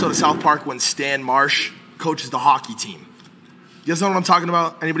episode of South Park when Stan Marsh coaches the hockey team? You guys know what I'm talking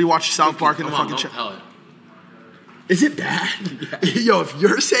about? Anybody watch South Park in the fucking chat? Tell it. Is it bad? Yes. Yo, if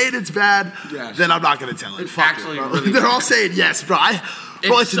you're saying it's bad, Yes. then I'm not gonna tell it. It's Fuck actually it, bro. really They're bad. all saying yes, bro.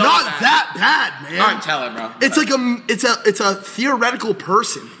 It's so not bad. that bad, man. All right, tell it, bro. It's a theoretical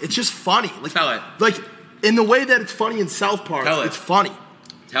person. It's just funny. Like, Tell it. Like in the way that it's funny in South Park, Tell it. it's funny.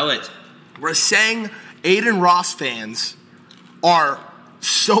 Tell it. We're saying Adin Ross fans are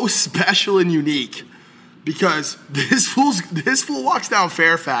so special and unique because this fool walks down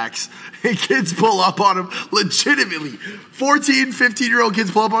Fairfax and kids pull up on him legitimately. 14, 15-year-old kids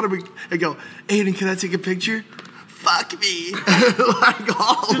pull up on him and go, Adin, can I take a picture? Fuck me. Like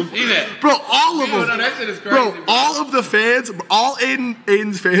all of them. Bro, all of them. No, that shit is crazy. Bro, all of the fans, all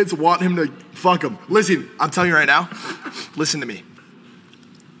Aiden's fans want him to fuck him. Listen, I'm telling you right now, listen to me.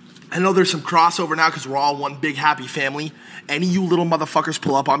 I know there's some crossover now because we're all one big happy family. Any of you little motherfuckers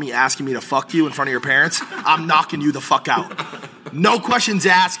pull up on me asking me to fuck you in front of your parents, I'm knocking you the fuck out. No questions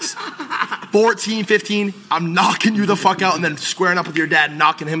asked. 14, 15, I'm knocking you the fuck out and then squaring up with your dad and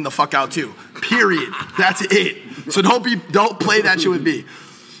knocking him the fuck out too. Period. That's it. So don't play that shit with me.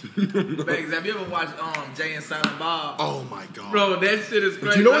 Bags, have you ever watched Jay and Silent Bob? Oh my god. Bro, that shit is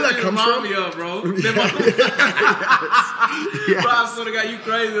crazy. Do you know where that shit comes remind from? me of, bro. Yes. Bro, I swear to God, you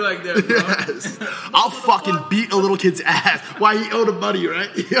crazy like that, bro. Yes. I'll fucking beat a little kid's ass. Why, he owed him money, right?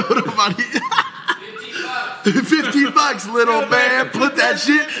 He owed him money. $15, little man. Put that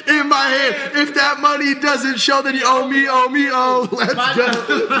shit in my hand. If that money doesn't show, then you owe me.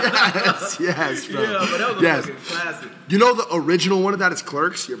 Let's go. Yes, bro. Yeah, but that was a fucking classic. You know the original one of that is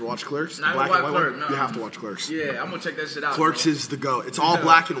Clerks? You ever watch Clerks? No, I Black haven't and watched white Clerks, one? no. You have to watch Clerks. Yeah, I'm gonna check that shit out. Clerks bro. is the go. It's all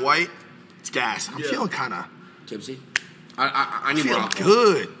black and white. It's gas. I'm feeling kind of Tipsy? I need more feeling alcohol.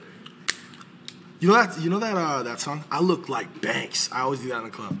 good. You know that song? I look like Banks. I always do that in the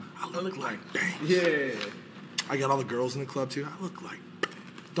club. I look like Banks. Yeah. I got all the girls in the club too. I look like.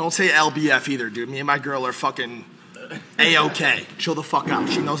 Don't say LBF either, dude. Me and my girl are fucking A-OK. Chill the fuck out.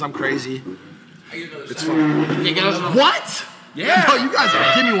 She knows I'm crazy. It's fine. What? Yeah. No, you guys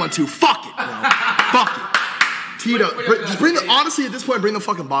are. Give me one too. Fuck it, bro. Fuck it. Tito, just bring the. Honestly, at this point, bring the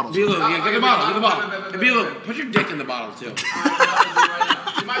fucking bottles. Be a little, get the bottle. Be a little. Put your dick in the bottle too.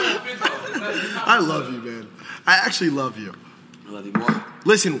 I love you, man. I actually love you. I love you more.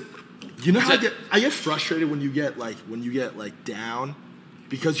 Listen, you know how I get frustrated when you get down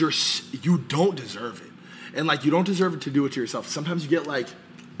because you don't deserve it, and like you don't deserve it to do it to yourself. Sometimes you get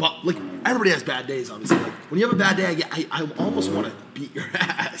but like everybody has bad days, obviously. Like when you have a bad day, I almost want to beat your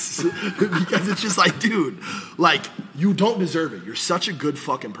ass because it's just like, dude, like you don't deserve it. You're such a good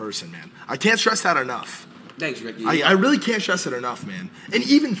fucking person, man. I can't stress that enough. Thanks, Ricky. I really can't stress it enough, man. And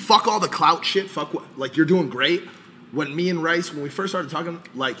even fuck all the clout shit. Like you're doing great. When me and Rice, when we first started talking,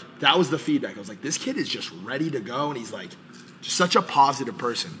 like that was the feedback. I was like, this kid is just ready to go, and he's like just such a positive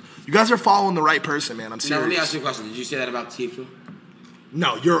person. You guys are following the right person, man. I'm serious. Now let me ask you a question. Did you say that about Tifu?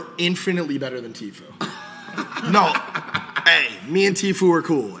 No, you're infinitely better than Tifu. No, hey, me and Tifu are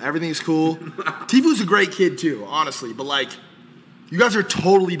cool. Everything's cool. Tifu's a great kid too, honestly. But like, you guys are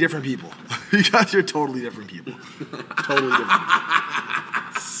totally different people. You guys are totally different people. Totally different people.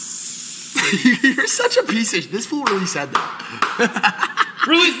 You're such a piece of shit. This fool really said that.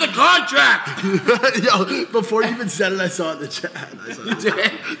 Release the contract! Yo, before you even said it, I saw it in the chat.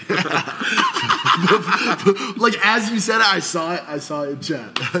 Like, as you said it, I saw it in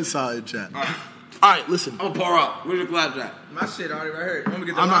chat. All right, listen. I'm gonna pour up. Where's your glass at? My shit already right here. You want me to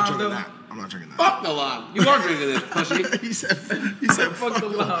get the I'm not lime, drinking though? that. I'm not drinking that. Fuck the lime. You are drinking this, pussy. He said, fuck the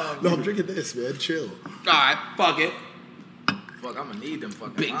lime. No, I'm drinking this, man. Chill. Alright, fuck it. Fuck, I'm gonna need them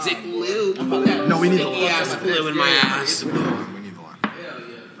fucking Big limes, dick boy. lube. No, we need the sticky ass glue in my ass. We need the lime. Hell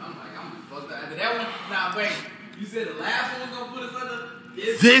yeah. I'm fucked up. After that one, nah, wait. You said the last one was gonna put us under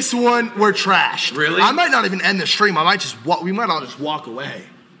This one, we're trashed. Really? I might not even end the stream. I might just we might all just walk away.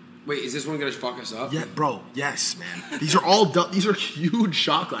 Wait, is this one gonna fuck us up? Yeah, bro. Yes, man. These are all these are huge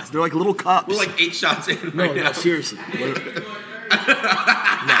shot glasses. They're like little cups. We're like 8 shots in no, right now. no, seriously. No.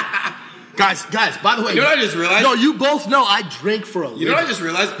 Guys, by the way. You know what I just realized? No, you both know I drink for a living. You know what I just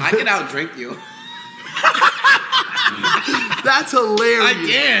realized? I can outdrink you. That's hilarious. I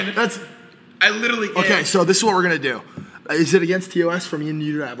can. I literally can. Okay, so this is what we're going to do. Is it against TOS for me and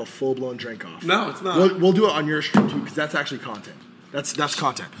you to have a full-blown drink off? No, it's not. We'll do it on your stream, too, because that's actually content. That's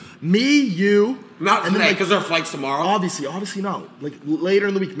content. Me, you... Not and today, then, because our flight's tomorrow. Obviously no. Like, later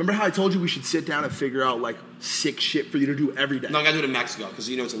in the week. Remember how I told you we should sit down and figure out, like, sick shit for you to do every day? No, I gotta do it in Mexico, because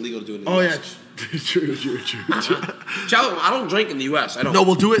you know it's illegal to do it in the Oh, US. yeah. True. Chalo, I don't drink in the US. I don't. No,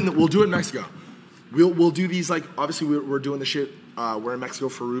 we'll do it in Mexico. We'll do these, like, obviously we're doing the shit, we're in Mexico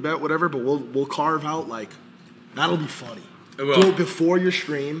for Rubet, whatever, but we'll carve out, like, that'll be funny. Do it before your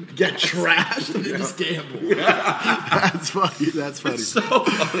stream, get trashed, and then just gamble. That's funny. It's so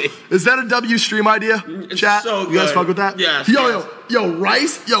funny. Is that a W stream idea, chat? So you guys good. fuck with that? Yes. Yo,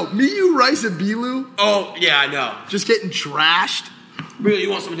 Rice. Yo, me, you, Rice, and Bilu. Oh, yeah, I know. Just getting trashed. Really, you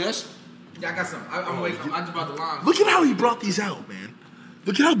want some of this? Yeah, I got some. I'm waiting. I just brought the lime. Look at how he brought these out, man.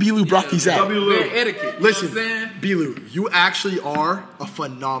 Look at how Bilu brought these out. Very etiquette. Listen, You know what I'm saying? Bilu, you actually are a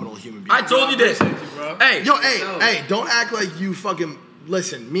phenomenal human being. I told you this. Hey. Yo, hey, don't act like you fucking...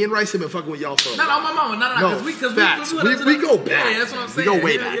 Listen, me and Rice have been fucking with y'all for a No, while. my mama. No, because facts. we go back. Yeah, that's what I'm saying. We go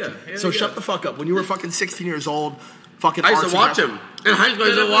way Hell back. yeah. So shut the fuck up. When you were fucking 16 years old, fucking... I used to watch him. In high school, I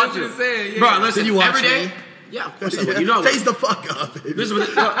used to watch him. Saying, yeah. Bro, listen, Did you watch every day... me? Yeah, of course I would. You know Face the fuck up, baby. This is a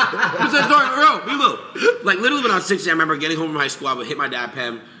story, bro. Like, literally when I was 16, I remember getting home from high school, I would hit my dad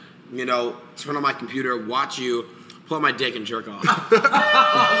pen, you know, turn on my computer, watch you, pull out my dick and jerk off.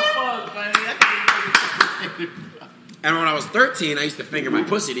 And when I was 13, I used to finger my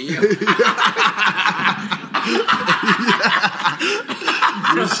pussy to you.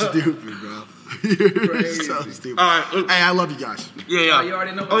 You're stupid, bro. You're so stupid. All right. Hey, I love you guys. Yeah. Oh, you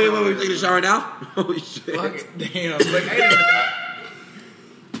already know. Oh, yeah, wait, taking a shower now? Holy shit. Fuck it. Damn.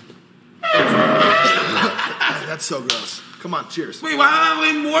 That's so gross. Come on, cheers. Wait, why am I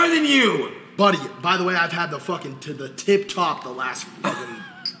weighing more than you? Buddy, by the way, I've had the fucking to the tip top the last fucking...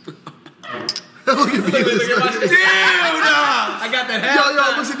 Look at me. Dude! I got that hat.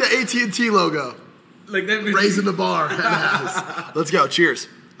 Yo, listen to AT&T logo. Like that bitch. Raising the bar. Let's go. Cheers.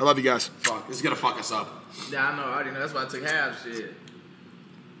 I love you guys. Fuck, this is gonna fuck us up. Yeah, I know. I already know. That's why I took half shit.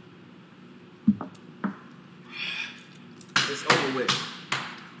 It's over with.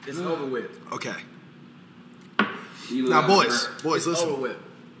 It's over with. Okay. Now, boys, It's listen. over with.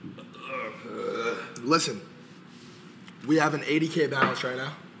 Listen. We have an 80K balance right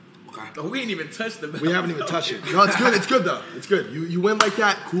now. Oh, we ain't even touched the belt. We haven't even touched it. No, it's good. It's good, though. It's good. You win like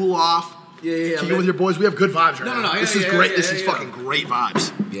that, cool off. Yeah. Kick it with your boys. We have good vibes right now. No. This is great. This is fucking great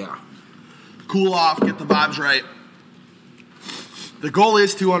vibes. Yeah. Cool off. Get the vibes right. The goal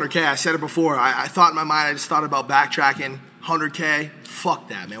is 200K. I said it before. I thought in my mind, I just thought about backtracking. 100K. Fuck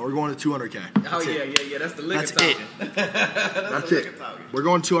that, man. We're going to 200K. Oh, yeah. That's the liquor That's talking. it. That's it. We're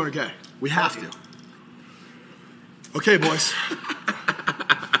going 200K. We have to. Okay, boys.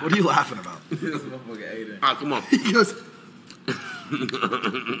 What are you laughing about? This motherfucker Adin. Ah, come on. He goes,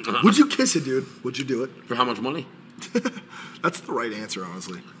 would you kiss it, dude? Would you do it? For how much money? That's the right answer,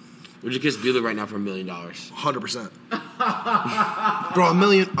 honestly. Would you kiss Bueller right now for $1 million? 100%. Bro, $1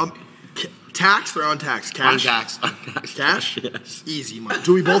 million. Tax or untaxed? Cash? Untaxed. Cash? Yes. Easy money.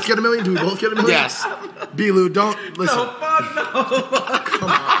 Do we both get $1 million? Yes. B-Lou, don't listen. No, fuck no. Come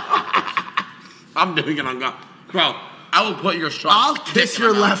on. I'm doing it on God. Bro, I will put your strong I'll kiss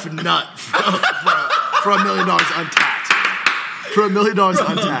your left nut for $1 million untaxed. For $1 million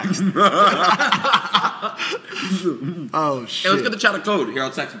untaxed. Oh, shit. Hey, let's get the chat a code. Here,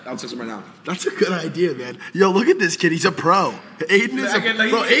 I'll text him right now. That's a good idea, man. Yo, look at this kid. He's a pro. Adin is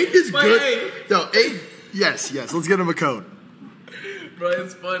Aiden is good. Yo, Aiden. Yes. Let's get him a code. Bro,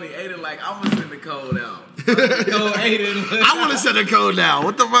 it's funny. Adin like, I'm going to send the code out. Yo, Adin. I want to send a code now.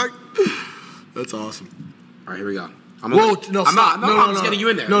 What the fuck? That's awesome. All right, here we go. I'm not. I'm just getting you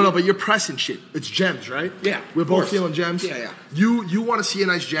in there. No, but you're pressing shit. It's gems, right? Yeah. We're both feeling gems? Yeah. You want to see a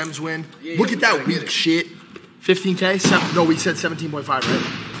nice gems win? Yeah, Look at that gotta weak get it. shit. 15K? No, we said 17.5, right?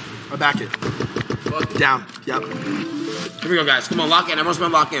 I back it. Down. Yep. Here we go, guys. Come on, lock in. Everyone's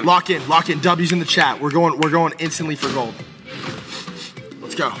gonna lock in. Lock in. W's in the chat. We're going instantly for gold.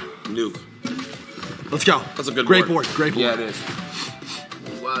 Let's go. Nuke. Let's go. That's a good Great board. Yeah, it is.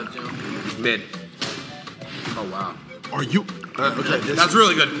 Wow, Jim. Mid. Oh, wow. Are you? Okay. That's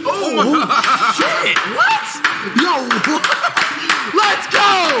really good. Oh, shit. What? Yo, what? Let's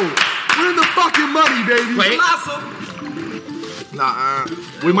go. We're in the fucking money, baby. Wait. Nah,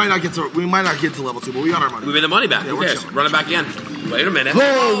 we might not get to level 2, but we got our money. We made the money back. Yeah, Who we're cares? chilling. Run it back in. Wait a minute.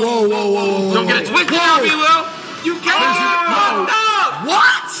 Whoa. Don't get it twisted on me, Will. You can't.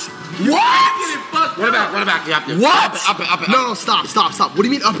 What? Run it back. You have to. What? Up it. No, stop. What do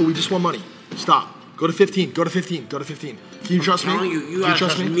you mean up it? We just won money. Stop. Go to 15. Can you trust me? You gotta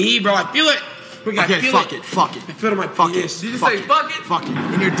trust me, bro. I feel it. Okay, fuck it. I feel it in my penis. Did you say fuck it? Fuck it.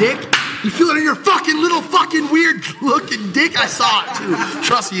 In your dick? You feel it in your fucking little fucking weird looking dick? I saw it too.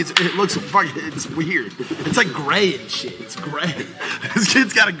 Trust me, it looks fucking, it's weird. It's like gray and shit. It's gray. This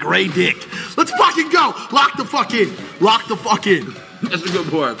kid's got a gray dick. Let's fucking go. Lock the fuck in. That's a good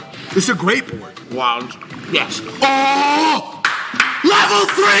board. This is a great board. Wow. Yes. Oh! Level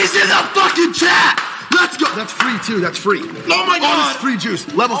 3's in the fucking chat! Let's go. That's free too. That's free. Oh my God. Oh, this free juice.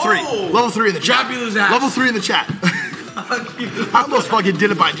 Level 3. Level 3 in the chat. Bueller's ass. Level 3 in the chat. I almost fucking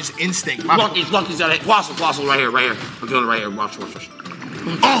did it by just instinct. Lucky's got it. Flossel right here. I'm doing it right here. Watch.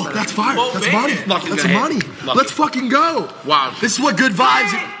 Oh, that's fire. That's money. That's money. Let's fucking go. Wow. This is what good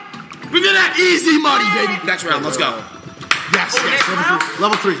vibes. We did that. Easy money, baby. Next round. Let's go. Yes.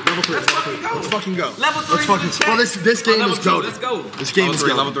 Level 3. Let's fucking go. Level 3. Let's fucking. Well, this game is goated. Let's go. This game is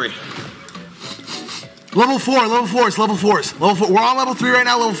goated. Level 3. Level 4. We're on level 3 right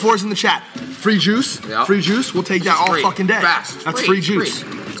now. Level 4's in the chat. Free juice. Yep. Free juice. We'll take that all fucking day. Fast. That's free juice.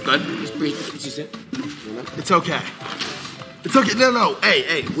 It's good. It's free. It's okay. No.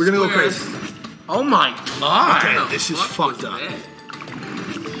 Hey. We're gonna go crazy. Oh my God. Okay, this is fucked up.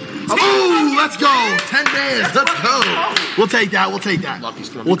 Oh, let's go. 10 bands. Let's go. We'll take that. We'll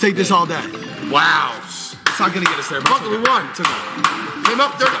take this all day. Wow. It's not gonna get us there. Fuck, we won. It's okay. Came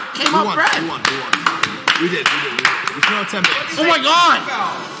up, Fred. We won. We did. We came out 10 bands. Oh my God.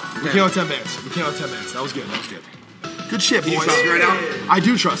 We came out 10 bands. That was good. Good shit, boys. You trust me right now? I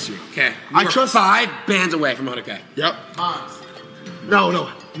do trust you. Okay. I trust 5 bands away from 100K. Yep.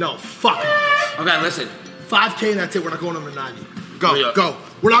 No. Fuck. Okay, listen. 5K, that's it. We're not going under 90. Go.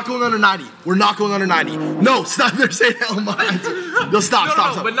 We're not going under 90. No, stop. They're saying hell mine. No, stop.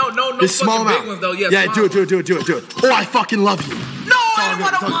 But no This small fucking amount. big ones though. Yes, Yeah, do it. Oh, I fucking love you. No, I don't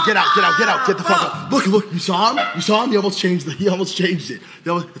want to. Get out. Get the fuck out. Look. You saw him? He almost changed it.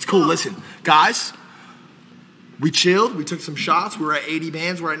 It's cool. Listen, guys. We chilled. We took some shots. We were at 80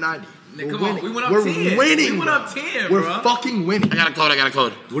 bands. We're at 90. Come on. We went up 10. We're winning. We went up 10, We're bro. fucking winning. I got a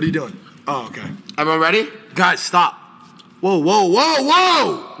code. What are you doing? Oh, okay. Everyone ready? Guys, stop. Whoa.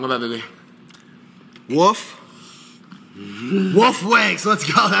 What about baby? Woof Wanks. Let's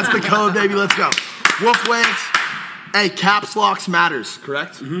go. That's the code, baby. Let's go. Woof Wanks. Hey, caps locks matters,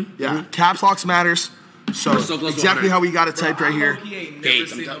 correct? Mm-hmm. Yeah. Mm-hmm. Caps locks matters. So exactly how we got it typed right here.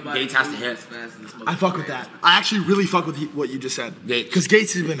 Gates has to hit. I fuck with that. I actually really fuck with what you just said. Because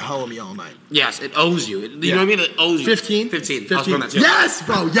Gates has been hoeing me all night. Yes, it owes you. You know what I mean? It owes you. 15? 15. 15. I was doing that too. Yes,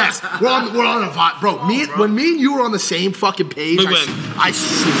 bro. Yes. We're on a vibe. Bro, when me and you were on the same fucking page, I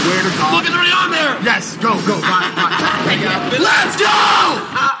swear to God. Look, it's already on there. Yes. Go. Vibe. Let's go.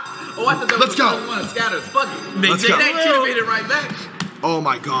 Oh, I thought that Let's go. One of Scatters. Fuck it. Let's go. They cheated it right back. Oh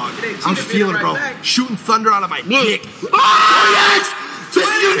my God. I'm feeling it, bro. Back. Shooting thunder out of my dick. Oh, yes. This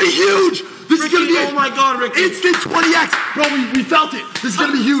is going to be huge. This is going to be oh my God, Ricky. Instant 20x. Bro, we felt it. This is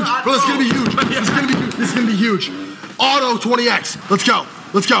going to be huge. Bro, this is going to be huge. This is going to be huge. Auto 20x. Let's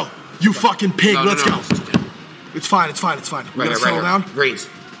go. You fucking pig. Let's go. It's fine. We gotta settle down. Greens.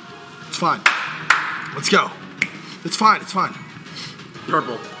 It's fine. Let's go. It's fine.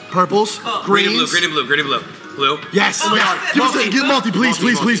 Purple. Purples. Greens. Green and blue. Blue. Yes. Give multi, please.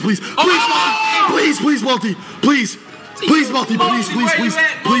 Please, multi. Please, multi. Please.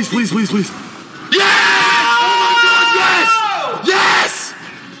 Yes! Oh my God, yes!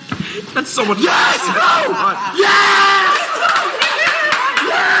 That's so much. Yes!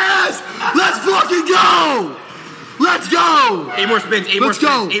 Let's fucking go! Let's go! 8 more spins. 8 more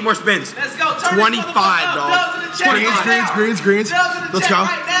spins. Let's go. $25, dog. Greens. Let's go.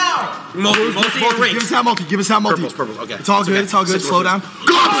 Right now. Multi Give us that multi. Purples. Okay. It's all good. Slow down.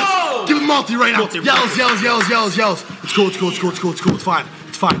 Go! Give him multi right now. Yells. It's cool. It's fine.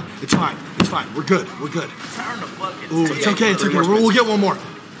 We're good. Turn the fucking. Ooh, it's okay. We'll get one more.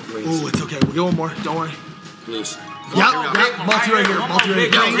 Ooh, it's okay. We'll get one more. Don't worry. Blues. Yep. Multi right here.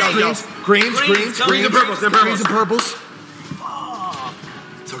 Greens and purples.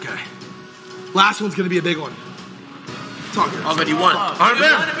 It's okay. Last one's gonna be a big one. It's all good. Already won. 100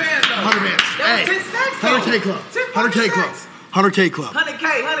 bands. 100 bands. Hey, 100K club. 100K club.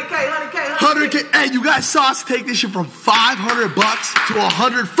 100K. Hey, you guys saw us take this shit from $500 to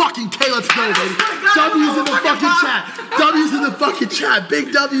 100 fucking K. Let's go, baby. W's in the fucking chat.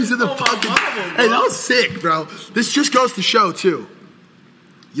 Big W's in the fucking. Hey, that was sick, bro. This just goes to show too.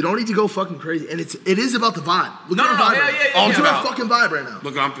 You don't need to go fucking crazy, and it is about the vibe. Look at our vibe. It's about fucking vibe right now.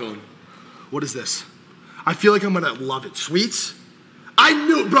 Look what I'm feeling. What is this? I feel like I'm gonna love it. Sweets? I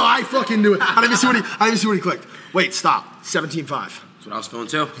knew, bro. I fucking knew it. I didn't even see what he clicked. Wait, stop. 17.5. That's what I was feeling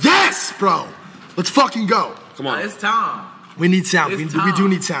too. Yes, bro. Let's fucking go. Come on. It's time. We need sound. We do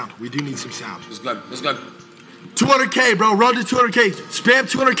need sound. We do need some sound. It's good. 200K, bro. Run to 200K. Spam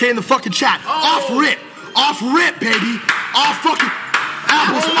 200K in the fucking chat. Off rip, baby. Off fucking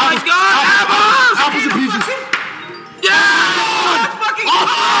apples. Oh my God. Apples and peaches. Yeah.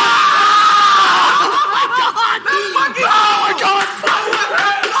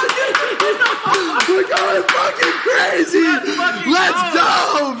 We're going fucking crazy. Let's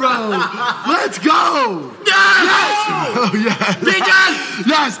go, bro. Let's go. Yes. Oh, yes. Pigeon.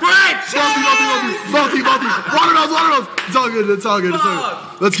 Yes. Multi. Watermelons. It's all good.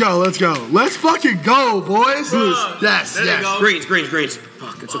 Let's go. Let's fucking go, boys. Yes. Greens.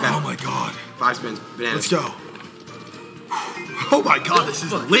 Fuck, it's okay. Oh, my God. 5 spins. Bananas. Let's go. Oh, my God. This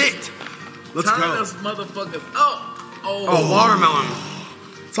is lit. Let's Turn go. those motherfuckers. Oh, watermelon.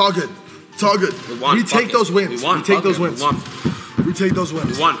 It's all good. We take those wins. We take those wins. We won.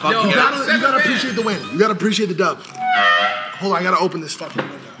 Fuck Yo, you gotta appreciate the win. You gotta appreciate the dub. Hold on, I gotta open this fucking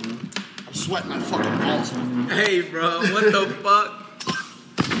window. I'm sweating my fucking balls off. Hey, bro. What the fuck?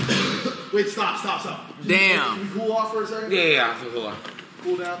 Wait, stop. Damn. Can we cool off for a second? Yeah. I feel cool.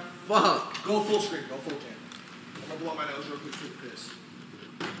 Cool down. Fuck. Go full screen. Go full cam. I'm gonna blow my nose real quick. Take a piss.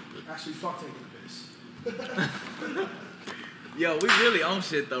 Actually, fuck taking a piss. Yo, we really own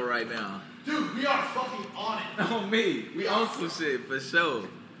shit though right now. Dude, we are fucking on it. On me. We own some shit for sure.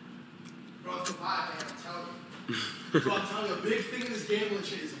 Bro, it's a vibe, man. I'm telling you. Bro, I'm telling you, a big thing in this gambling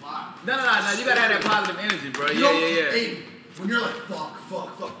shit is a vibe. No. You gotta have that positive energy, bro. Yeah. Hey, when you're like, fuck.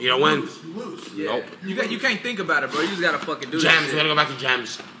 You don't win. You lose. Yeah. Nope. You can't think about it, bro. You just gotta fucking do Gems. that We shit. gotta go back to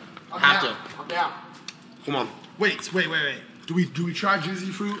gems. I'm down. Come on. Wait. Do we try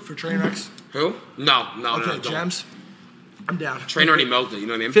Juicy Fruit for train wrecks? Who? No. Okay, don't. gems. I'm down. Train already melted. You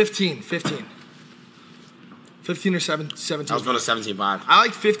know what I mean? 15 or 17. I was going to 17.5. I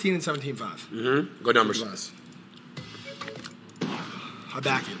like 15 and 17.5. Good numbers. I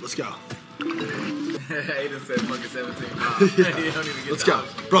back it. Let's go. Adin said fucking 17. Let's go.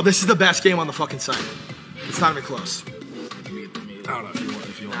 Bro, this is the best game on the fucking site. It's not even close. I I don't know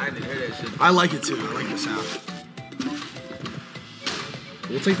if you want. I didn't hear that shit. I like it too. I like the sound.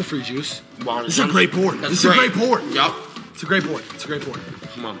 We'll take the free juice. Wow, This is a great board. That's This is a great board. Yup. It's a great board.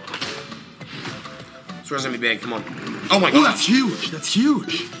 Come on. This one's gonna be big. Come on. Oh my Oh, God. that's huge. Let's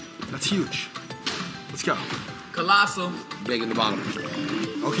Let's go. Colossal. Big in the bottom.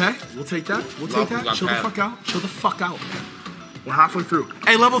 Okay, we'll take that. We'll take that. got Chill the Pam. fuck out. Chill the fuck out. We're halfway through.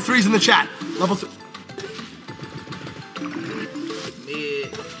 Hey, level 3's in the chat. Level 3.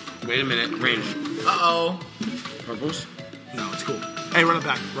 Mid. Wait a minute. Range. Uh-oh. Purples. No, it's cool. Hey, run it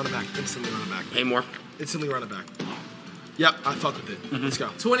back. Run it back. Instantly run it back. Pay more. Instantly run it back. Yep, I fuck with it. Let's go.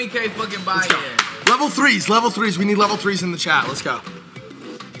 20K fucking Let's go. buy-in. Level 3's. Level 3's. We need level 3's in the chat. Let's go.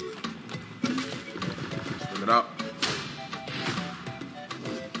 Bring it up.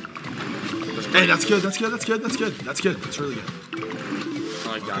 Hey, that's good. That's good. That's good. That's good. That's good. That's really good.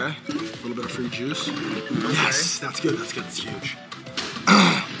 I like that. Okay. A little bit of free juice. Yes, that's good. That's good. That's huge.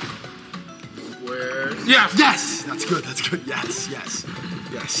 Squares. Yes. Yes, that's good. That's good. Yes, yes,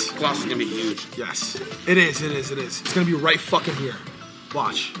 yes, Gloss is gonna be huge. yes. It is. It is. It is. It's gonna be right fucking here.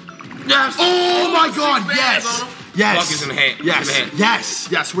 Watch. Yes. Oh my God! bands Yes. on 'em. Yes. Lucky's gonna hit. He's Yes. gonna hit. Yes.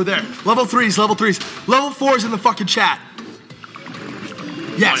 Yes. We're there. Level 3's. Level 3's. Level 4's in the fucking chat.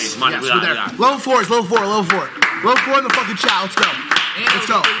 Yes. Money, Yes. we We're got it, there. we got it. Level 4's. Level 4. Level 4. Level 4 in the fucking chat. Let's go. Let's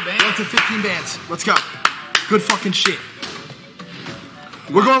go. 15 bands. Let's do 15 bands. Let's go. Good fucking shit.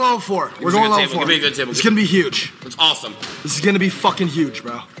 We're going level 4. We're us a going good level table. 4. Give me a good table. It's gonna be huge. It's awesome. This is gonna be fucking huge,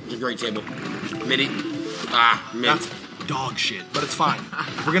 bro. It's a great table. Midi. Mid. That's dog shit, but it's fine.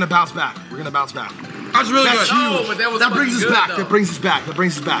 We're gonna bounce back. We're gonna bounce back. That's really That's good. No, huge. but that was That brings us fucking good, back. though. That brings us back. That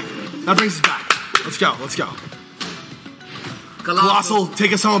brings us back. That brings us back. Let's go. Let's go. Colossal,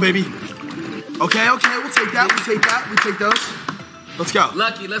 take us home, baby. Okay, okay, we'll take that. We'll take that. We take those. Let's go.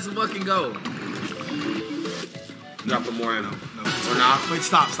 Lucky, let's fucking go. You gotta put more in. No. Or not. Wait,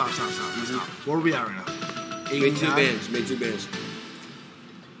 stop. Stop. Where are we at right now? Made 2 89? bands. Made 2 bands.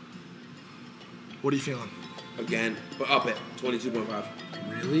 What are you feeling? Again. But up it. 22.5.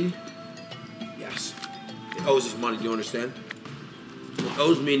 Really? Yes. It owes us money. Do you understand? It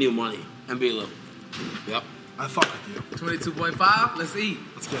owes me new money. And Bilo. Yep. I fuck with you. 22.5, let's eat.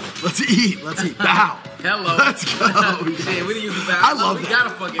 Let's get it. Let's eat. Let's eat. Bow. Hello. Let's go. Shit, we didn't use the bow. I love we that. gotta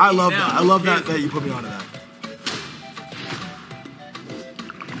fucking I eat love now. that. I love that you put me onto that.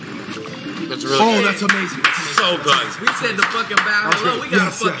 That's really Oh, good. that's amazing. That's amazing. So good. We said the fucking bow. That's Hello, great. we gotta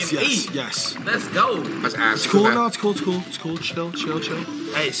Yes, fucking yes, eat. yes. Let's go. That's ass. It's cool. No, it's cool. It's cool. It's cool. Chill.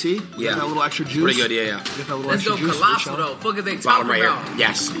 Hey, see? You Yeah. got that little extra juice. Pretty good. Yeah, yeah. You got that little Let's extra go juice. colossal We're though. Fuck is they Bottom talking right here. about?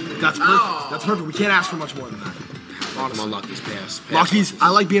 Yes. That's perfect. Oh. That's perfect. We can't ask for much more than that. Come on, Lucky's pass. Lucky's. I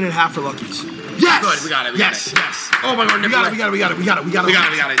like being in half for Lucky's. Yes. Good, we got it, we got yes. it. Yes. Oh my God, We got it. We got it. We got it. We got it. We got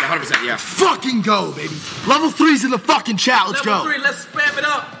it. We got it. 100%. Yeah. Fucking go, baby. Level 3's in the fucking chat. Let's Level go. 3, let's spam it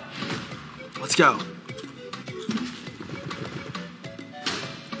up. Let's go.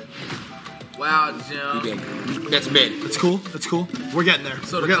 Wow, You Jim. big. That's mid. It's cool. It's cool. We're getting there.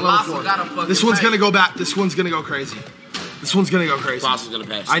 So We're the getting level Colossal 4. gotta fucking This one's pay. gonna go back. This one's gonna go crazy. This one's gonna go crazy. Boss is gonna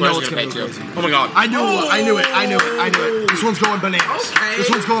pay. I know Square's it's gonna pay go too. crazy. Oh my God. I knew it. I knew it. I knew it. I knew it. This one's going bananas. Okay. This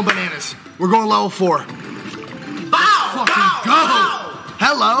one's going bananas. We're going level 4. Bow, Fucking bow, go. bow.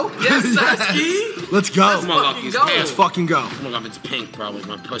 Hello. Yes, Sasky. Let's go. Let's Come on, fucking Lucky's go. pass. Let's fucking go. Oh my God, if it's pink, probably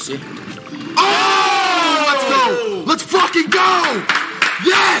my pussy. Oh, let's go. Let's fucking go.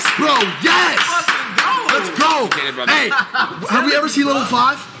 Yes, bro. Yes. Fucking go. Let's go. Get it, brother. Hey, have we ever seen level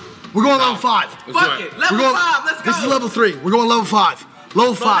 5? We're going level 5. Let's Fuck do it. Level We're going, 5, let's go. This is level 3. We're going level 5.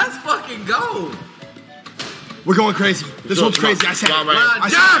 Level Bro, 5. let's fucking go. We're going crazy. This go, one's come on. crazy. I said it. Come on, man. I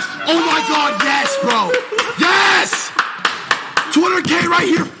said it. Oh my God, yes, bro. Yes. 200K right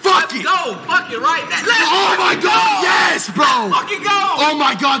here. Fuck it. Go. Fuck it right now. Let's Oh my fucking God, go. yes, bro. Fucking go. Oh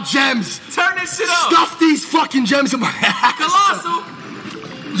my God, gems. Turn this shit up. Stuff these fucking gems in my ass. Colossal.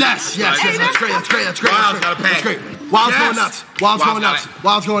 Yes, yes, Hey, yes. That's great. That's great. That's great. Wild's That's gotta great. pay. That's great. Wild's Yes. going nuts. Wild's going got nuts. it.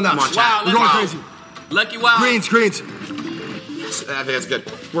 Wild's going nuts. Come on, chat. Wow, We're let's going go. crazy. Lucky Wild. Greens. I think that's good.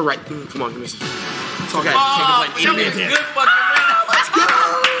 We're right. Come on, give me some. It's okay. Oh, Can't that complain. was Can't good complain. fucking round. Let's go.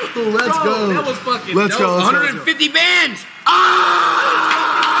 Let's Bro, go. that was fucking Let's dope. go. 150 bands.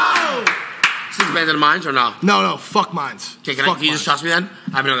 Oh! 6 bands in the mines or no? No, fuck mines. Okay, Fuck can you just mines. trust me then?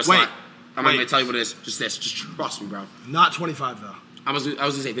 I have another Wait, slot. I'm not wait. gonna tell you what it is. Just this. Just trust me, bro. Not 25 though. I was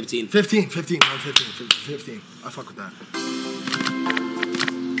gonna say 15. 15. 15. I fuck with that.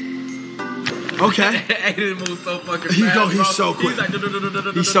 Okay. Aiden moves so fucking He fast, go, he's bro. so quick. He's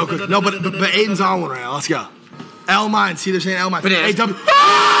like, He's so good. No, but Aiden's on one right now. Let's go. L mine. See, they're saying L mine. Bananas. Hey, W.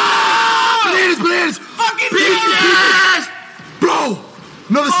 Ah! Bananas. Fucking Bananas. Bro.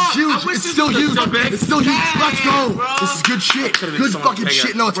 No, this is I huge. wish It's this still was huge. so big. It's still huge. Let's go. bro. This is good shit. Could've been Good so much fucking bigger.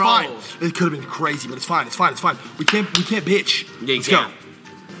 shit. No, it's Bro. fine. It could have been crazy, but it's fine. It's fine. It's fine. We can't bitch. Yeah, you Let's can't.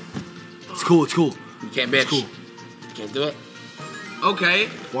 go. It's cool. It's cool. You can't bitch. It's cool. You can't do it. Okay.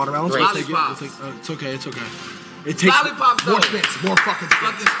 Watermelons. Great. We'll take it. We'll Lollipops. take, it's okay. It's okay. It takes Lollipops, more though. spins, more fucking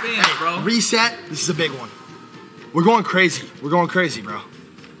spins. Fucking spins, bro. Reset. This is a big one. We're going crazy. We're going crazy, bro.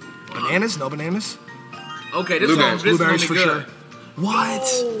 Bananas? No bananas? Okay, this one Blueberries be for good. sure. What?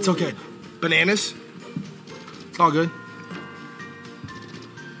 No. It's okay. Bananas? It's all good.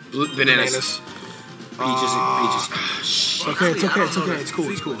 Bananas. Peaches. It's okay, it's okay, it's okay. It's cool,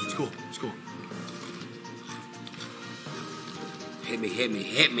 it's cool, it's cool, it's cool.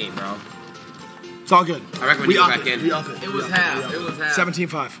 Hit me, bro. It's all good. I recommend you go back in. We up it. It was half. It was half.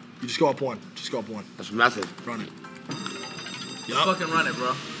 17-5. You just go up one. Just go up one. That's method. Run it. Just fucking run it,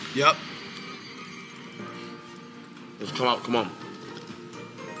 bro. Yep. Let's come on.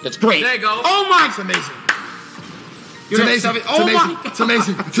 That's great. There you go. Oh my! It's amazing. It's You're amazing. at It's seven- amazing. Oh my! It's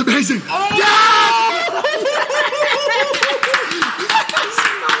amazing. It's amazing. Oh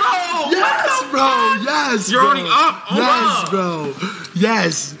Yes, bro. Yes, You're bro. already up. Oh, yes, wow. bro.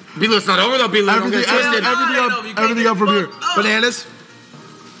 Yes. B-Lou, it's not over though, B-Lou. Don't get twisted. Everything up from here. Bananas.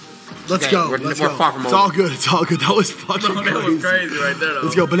 Let's Okay, go. we're Let's far go. from It's over. all good. It's all good. That was fucking That crazy. was crazy right there, though.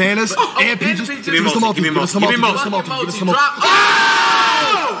 Let's go. Bananas and and peaches. peaches. Give us the multi. Give us the multi. Give us the multi. Give us the multi.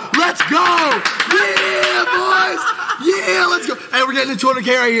 Drop. Let's go. Yeah, boys. Yeah, let's go. Hey, we're getting a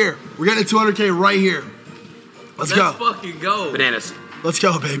 200K right here. We're getting a 200K right here. Let's go. Let's fucking go. Bananas. Let's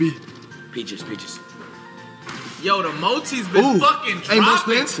go, baby. Peaches. Yo, the multi's been Ooh. fucking Hey, more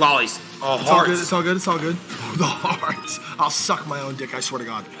dropping. spins? Lollies. Oh, It's all good. hearts. It's all good. It's all good. Oh, the hearts. I'll suck my own dick. I swear to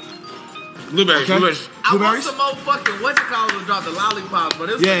God. Blueberries. Okay. Blueberries. I want Blueberries? some more fucking what you call it to drop the lollipops, but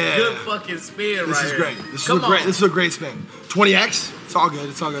this is Yeah, a yeah, good yeah. fucking spin This right is here. great. This is Come a great. on. This is a great spin. 20x. It's all good.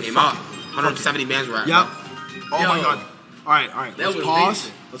 It's all good. Came Fuck up. it. 170 bands we're at. Yep. Oh Yo. my God. All right. That Let's was pause.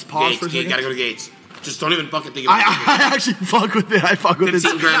 decent. Let's pause Gates. for a second. Gotta go to Gates. Just don't even fucking think about it. I actually fuck with it. I fuck with it.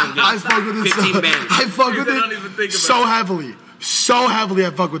 15 grand. I fuck with it. 15 so, bands. I fuck with Don't even it think about so it. heavily. So heavily. I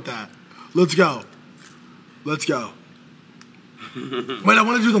fuck with that. Let's go. Let's go. Wait, I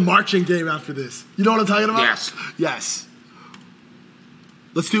want to do the marching game after this. You know what I'm talking about? Yes. Yes.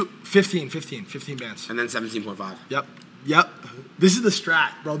 Let's do 15 bands. And then 17.5. Yep. This is the strat,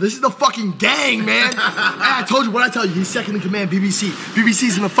 bro. This is the fucking gang, man. Hey, I told you what I tell you. He's second in command, BBC.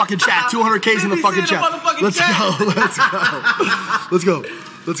 BBC's in the fucking chat. 200K's in the BBC fucking in the chat. motherfucking Let's chat. go. Let's go. Let's go.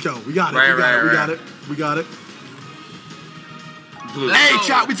 Let's go. We got it. Right, we got it. We right. got it. We got it. Blue. Hey, go.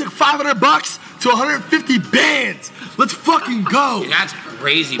 chat. We took $500 to 150 bands. Let's fucking go. That's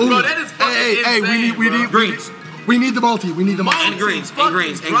crazy, Ooh. bro. Bro, that is fucking Hey, insane, we bro. need Greens. We need the multi. We need the multi. And greens. Fucking And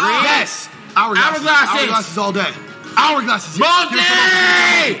greens. And drop. greens. Yes. Hourglasses. Hourglasses. Hourglasses all day. Hourglasses. Yeah. Give us the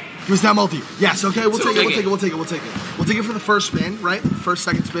multi. Give us that multi. Yes. Okay. We'll take it. We'll take it. We'll take it. We'll take it. We'll take it for the first spin, right? First,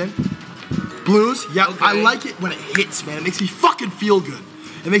 second spin. Blues. Yep. Okay. I like it when it hits, man. It makes me fucking feel good.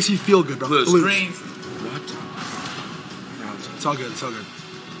 It makes me feel good, bro. Blues. Greens. What? It's all good. It's all good.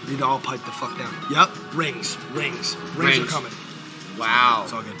 We need to all pipe the fuck down. Yep. Rings. Rings are Rings. coming. Wow.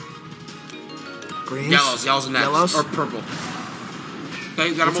 It's all good. Greens. Yellows and next. Yellows. Or purple. Okay,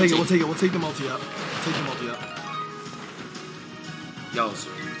 you got a We'll take it. multi. We'll take it. We'll take the multi up. Take the multi up. Yellows.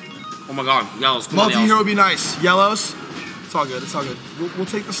 Oh my god, yellows. Come on, Multi here yellows. would be nice. Yellows. It's all good. It's all good. We'll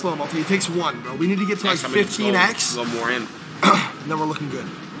take the slow multi. It takes one, bro. We need to get to like Next time we can 15x. Go more in. And then we're looking good.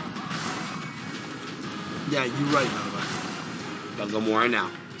 Yeah, you're right, by the way. Gotta go more in now.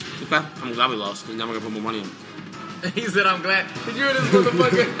 Okay, I'm glad we lost, because now we're gonna put more money in. He said, I'm glad. Did you hear this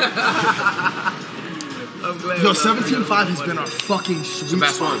motherfucker? I'm glad. Yo, 17.5 has been our fucking sweet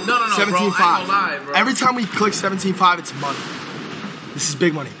best spot. one. No, bro. I ain't 17.5. gonna lie, bro. Every time we click 17.5, it's money. This is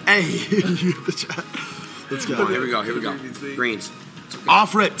big money. Hey, you the chat. Let's go. Here we go. Greens.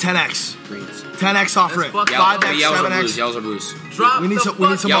 Off rip, 10x. Greens. 10x off rip. fuck 5x, Yellows or 7x. blues. Yellows or blues. Drop We need the some- we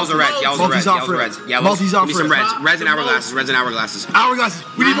need some fucking Yellows or reds. multi. Yellows or reds. Multis off Yellows or rip. reds. Yellows. Multis off Give me some rip. reds. Reds and The hourglasses. Reds and hourglasses.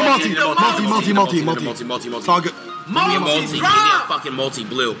 Hourglasses. We need the multi. need the Multi, multi, multi, multi. Multi. It's all good. Give me a multi. Give me a drop. fucking multi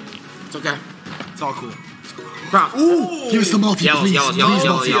blue. It's okay. It's all cool. Crown. Ooh, give us the multi, Yellows, please. yellows, Please, yellows,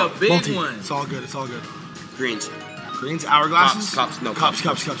 multi. yellows, yellows. Big multi. one. It's all good. It's all good. Greens. Greens, hourglasses. Cups, no, cups.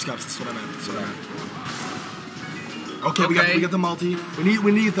 cups. That's what I meant. That's what I meant. Okay, we Okay. got the multi. We need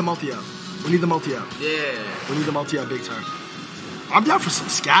to get the multi out. We need the multi out. Yeah. We need the multi out big time. I'm down for some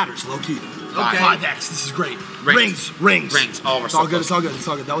scatters, low key. Okay. 5x. This is great. Rings. Rings. Oh, we're It's so all good. close. It's all good. It's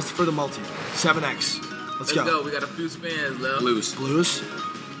all good. That was for the multi. 7x. Let's go. We got a few spins left. Blues. Blues.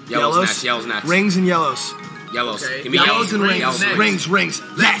 Yellows next. Yellows next. Rings and yellows. Yellows. Okay. Give me Yellows and rings. Yellows next. Rings.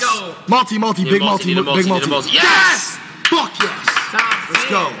 Yes. go. Multi, Need a big multi, need a multi, big multi, need a multi. multi. Yes! Fuck yes. Top Let's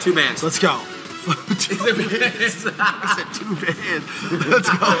go. 2 bands. Let's go. 2 bands. I said 2 bands. Let's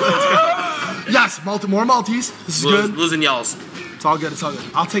go. Yes, more multis. This is Blues, good. blues and yellows. It's all good. It's all good.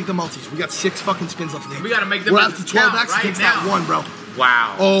 I'll take the multis. We got 6 fucking spins left in here. We gotta make them We're up to 12x. count right Takes now. that one, bro.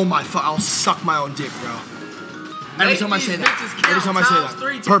 Wow. Oh my fuck! I'll suck my own dick, bro. Every time I say that. Every time I say that.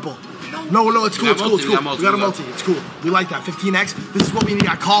 Three, Purple. No, it's cool. It's cool. It's cool. multi, We got a we multi. It's cool. We like that. 15x. This is what we need.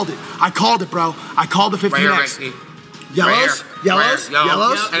 I called it, bro. I called the 15x. Yellows. Yellows.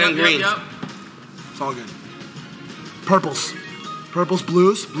 Yellows. And then greens. It's all good. Purples.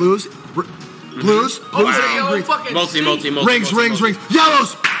 Blues. Blues. Blues and greens. Multi. Rings.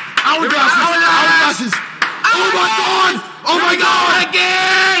 Yellows. Hourglasses. Oh my god.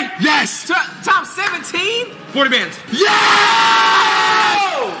 Again. Yes. Top 17. 40 bands. Yeah!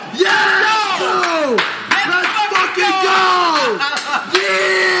 Yeah! Go! Let's fucking go!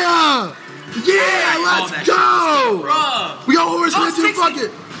 Yeah! Yeah, let's go! We got one more spin to the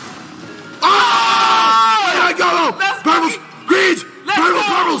bucket. Oh! I gotta go! Purples, greens,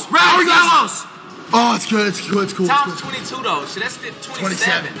 purples, hourglasses. Oh, it's good. It's cool. Top 22 though. So that's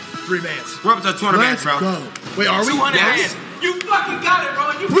 27. 3 bands. We're up to 200 bands, bro. Let's go. Wait, are we? 200 bands. You fucking got it,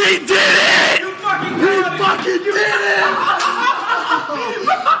 bro. We did it! You fucking We got it. fucking did it!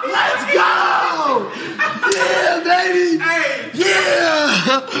 Let's go! Yeah, baby! Hey!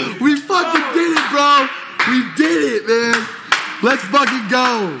 Yeah! We fucking did it, bro! We did it, man! Let's fucking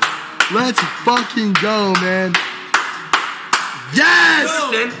go! Man! Yes!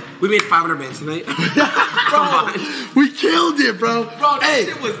 Listen, we made 500 bands tonight. Come on. We killed it, bro! Bro, that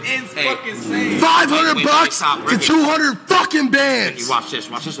shit was fucking insane. $500 to 200 fucking bands! Ricky, watch this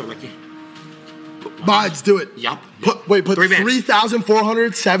one, Ricky. Mods, do it. Yup. Put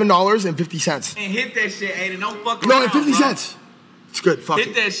 $3,407.50. And hit that shit, Adin. Don't fuck No, around, 50 bro. cents. It's good. Fuck Hit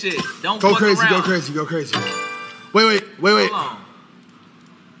it. that shit. Don't Go fuck crazy. around. Go crazy. Wait. Hold on.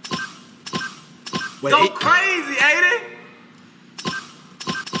 Wait, Go crazy, Adin.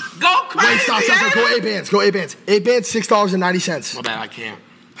 Go crazy. Wait, stop. Go 8 bands. 8 bands, $6.90. My bad, I can't.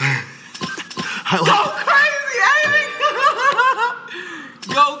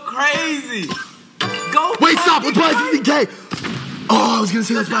 Go crazy, Adin. Wait, stop. Let's buy 15K. Oh, I was gonna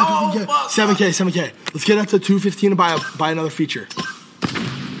say let's buy 15K. 7K. Let's get up to 215 and buy another feature.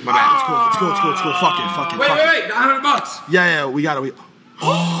 My bad. It's cool. Fuck it. Wait, $900. Yeah, we got it.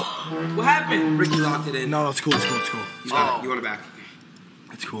 What happened? Ricky locked it in. No, it's cool. You want it back.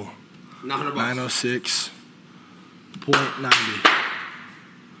 It's cool. $900. 906.90.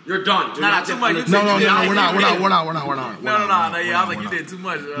 You're done. Nah, too much. No, we're not. No, Yeah, I was like, you did too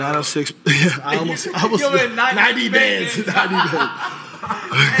much. 906. Yeah, I almost 90 bands. 90 bands.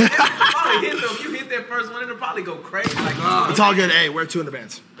 If you hit that first one, it'll probably go crazy. Like, It's all good. Hey, we're 200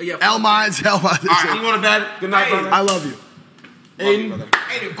 bands. Yeah, L Minds. All right, you want to bed? Good night, brother. I love you. Adin,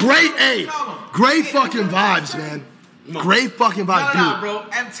 Great fucking vibes, man. Great fucking vibes, No, dude. bro.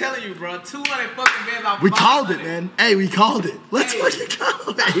 I'm telling you, bro. 200 fucking bands off. We called it, man. Hey, we called it. Let's fucking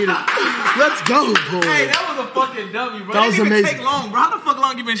go, man. Let's go, boy. Hey, that was a fucking W, bro. That was didn't even amazing. take long, bro. How the fuck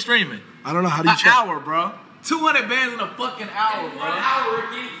long you been streaming? I don't know how do you An check. hour, bro. 200 bands in a fucking hour, bro. 1 hour,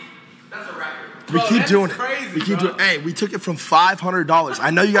 Ricky. That's a record. We Bro, keep that's doing crazy, it. We keep bro. doing. Hey, we took it from $500. I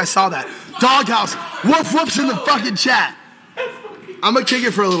know you guys saw that. Doghouse. Whoops in the fucking chat. I'm gonna kick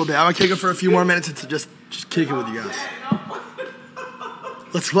it for a little bit. I'm gonna kick it for a few more minutes to just kick it with you guys.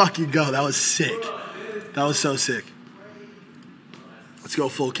 Let's fucking go. That was sick. That was so sick. Let's go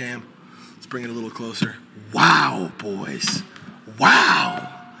full cam. Let's bring it a little closer. Wow, boys. Wow.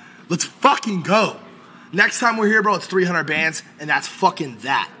 Let's fucking go. Next time we're here, bro, it's 300 bands, and that's fucking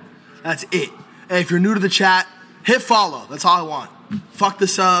that. That's it. Hey, if you're new to the chat, hit follow. That's all I want. Fuck the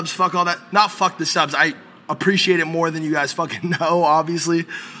subs. Fuck all that. Not fuck the subs. I appreciate it more than you guys fucking know, obviously,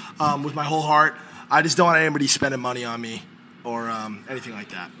 with my whole heart. I just don't want anybody spending money on me or anything like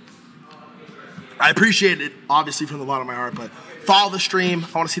that. I appreciate it, obviously, from the bottom of my heart, but follow the stream.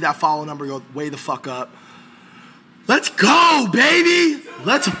 I want to see that follow number go way the fuck up. Let's go, baby!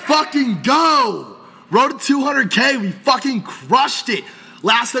 Let's fucking go! Road to 200K, we fucking crushed it.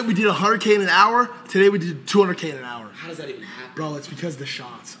 Last night we did 100K in an hour. Today we did 200K in an hour. How does that even happen? Bro, it's because of the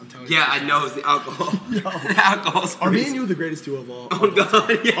shots. I'm telling you. Yeah, I know. It's the alcohol. The alcohol's Are me crazy. and you the greatest duo of all? Oh,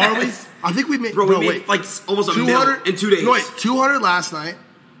 God, yes. Are we? I think we made. Bro, we made like almost a million in 2 days. No, wait, 200 last night,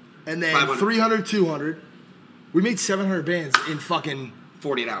 and then 500. 300, 200. We made 700 bands in fucking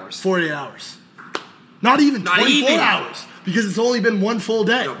 48 hours. 48 hours. Not even Not 24 even. hours. Because it's only been one full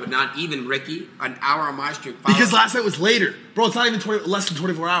day. No, but not even, Ricky. An hour on my stream. Because last night was later. Bro, it's not even less than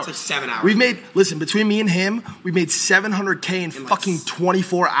 24 hours. It's like 7 hours. We've made, listen, between me and him, we made 700K in fucking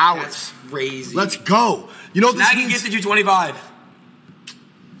 24 hours. That's crazy. Let's go. You know what this Nagy means? gifted you 25.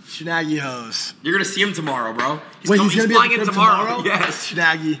 Shenaggy hoes. You're going to see him tomorrow, bro. He's going to be flying at the in crib tomorrow. Yes.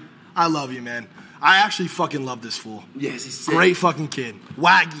 Shenaggy, I love you, man. I actually fucking love this fool. Yes, he's sick. Great fucking kid.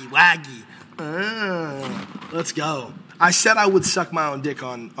 Waggy. Let's go. I said I would suck my own dick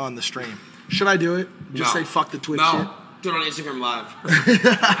on the stream. Should I do it? Just say fuck the Twitch shit? No. Do it on Instagram Live.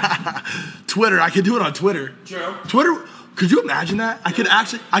 Twitter. I could do it on Twitter. True. Twitter. Could you imagine that? I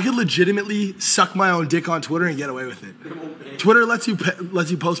could legitimately suck my own dick on Twitter and get away with it. Twitter lets you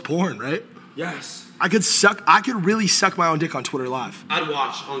post porn, right? Yes. I could really suck my own dick on Twitter Live. I'd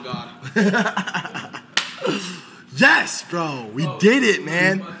watch, on God. Yes, bro. We did it,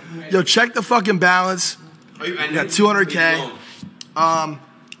 man. Yo, check the fucking balance. We got 200K. I'm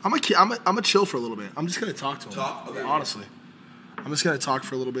gonna chill for a little bit. I'm just gonna talk to him. Okay. Honestly, I'm just gonna talk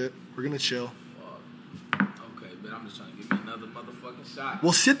for a little bit. We're gonna chill. Okay, but I'm just trying to give me another motherfucking shot.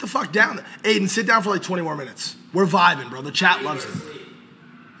 Well, sit the fuck down, Aiden. Sit down for like 20 more minutes. We're vibing, bro. The chat loves it.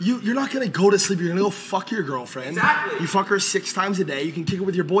 You're not gonna go to sleep. You're gonna go fuck your girlfriend. Exactly. You fuck her 6 times a day. You can kick it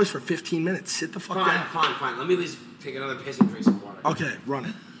with your boys for 15 minutes. Sit the fuck down. Fine. Let me at least take another piss and drink some water. Okay, run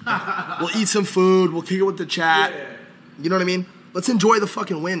it. We'll eat some food. We'll kick it with the chat. Yeah. You know what I mean? Let's enjoy the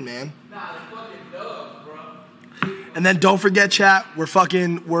fucking win, man. Nah, the fucking dub, bro. And then don't forget, chat. We're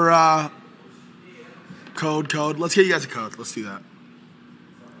code. Let's get you guys a code. Let's do that.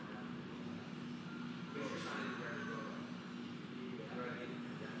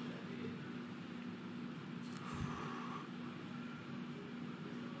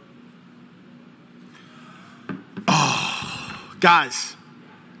 Oh, guys.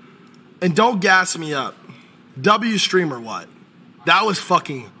 And don't gas me up. W stream or what? That was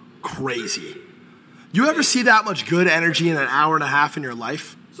fucking crazy. You ever see that much good energy in an hour and a half in your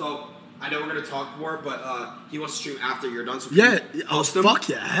life? So, I know we're going to talk more, but he wants to stream after you're done. So Yeah. host him. Fuck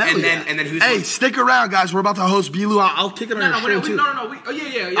yeah. Hell and yeah. then who's Hey, like, stick around, guys. We're about to host Bilu. I'll kick it on your stream, too. No.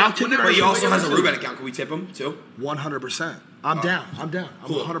 I'll kick it on But he your also has a Rubet account. Can we tip him, too? 100%. I'm down. I'm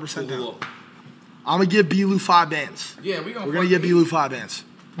Cool. 100% down. Cool. I'm going to give Bilu 5 bands. Yeah, We're going to give Bilu 5 bands.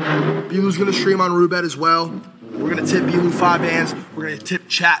 Bilu's going to stream on Rubet as well. We're going to tip Bilu 5 bands. We're going to tip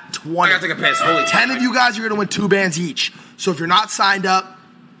chat 20. I got to take a piss. Holy 10 of you guys are going to win 2 bands each. So if you're not signed up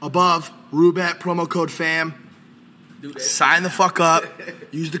above Rubet, promo code FAM, sign the fuck up.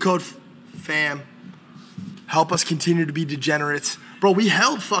 Use the code FAM. Help us continue to be degenerates. Bro, we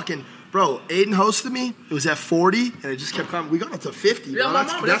held fucking... Bro, Aiden hosted me. It was at 40, and it just kept coming. We got up to 50, bro. Yeah,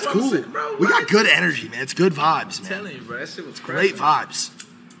 That's what I'm cool. saying, bro. We got good energy, man. It's good vibes, I'm man. telling you, bro. That shit was Great crazy. vibes.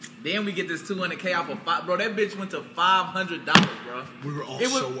 Then we get this 200K off of five. Bro, that bitch went to $500, bro. We were all It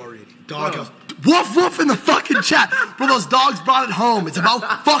was- so worried. Doghouse. Woof, woof in the fucking chat. Bro, those dogs brought it home. It's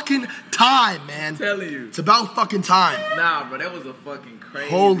about fucking time, man. I'm telling you. It's about fucking time. Nah, bro, that was a fucking crazy.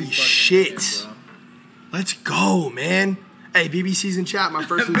 Holy fucking shit. win, bro. Let's go, man. Hey, BBC's in chat. My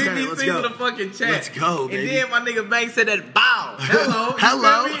first lieutenant. Let's BBC's go. in the fucking chat. Let's go, baby. And then my nigga Banks said that bow. Hello.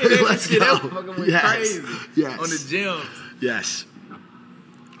 Hello. You feel me? And Let's that shit, go. that fucking went Yes. crazy. Yes. On the gyms. Yes.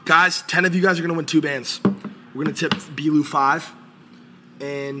 Guys, 10 of you guys are going to win 2 bands. We're going to tip Bilu 5.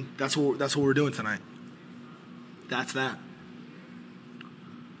 And that's what we're doing tonight. That's that.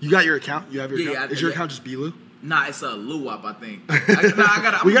 You got your account? You have your account? Is your account just Bilu? Nah, it's a Luwap, I think. I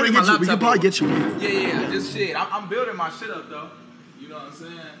gotta We bring my get you. We laptop can probably over. get you Bilu. Yeah, just shit. I'm building my shit up, though. You know what I'm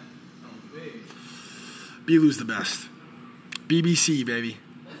saying? I'm big. Bilu's the best. BBC, baby.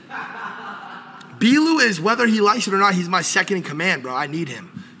 Bilu is, whether he likes it or not, he's my second in command, bro. I need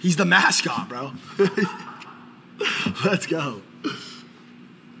him. He's the mascot, bro. Let's go.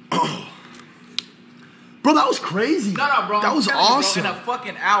 Oh. Bro, that was crazy. No, bro. That was awesome. Bro, in a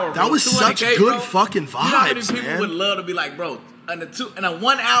fucking hour, bro. That was such 200K, good bro. fucking vibes, You know how many people man. would love to be like, bro, in a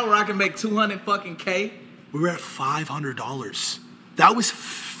 1 hour I can make 200 fucking K? We were at $500. That was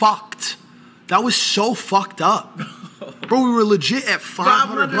fucked. That was so fucked up. Bro, we were legit at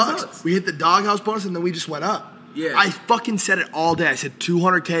 $500 bucks. We hit the doghouse bonus and then we just went up. Yeah. I fucking said it all day. I said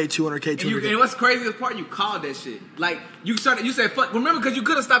 200K, 200K, 200K. And what's crazy is part you called that shit. Like you said fuck. Remember, because you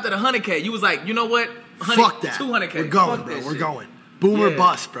could have stopped at 100K. You was like, you know what? Fuck that. 200K. We're going, Fuck bro. that We're shit. going. Boom or Yeah.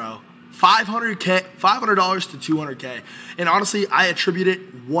 bust, bro. $500 to 200K. And honestly, I attribute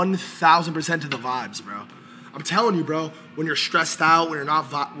it 1,000% to the vibes, bro. I'm telling you, bro. When you're stressed out, when you're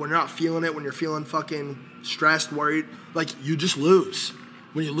not feeling it, when you're feeling fucking stressed, worried, like you just lose.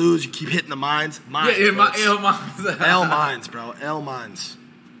 When you lose, you keep hitting the mines. Mines, Yeah, bro. L mines. L mines, bro. L mines.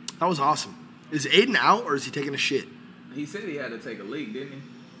 That was awesome. Is Aiden out or is he taking a shit? He said he had to take a leak, didn't he?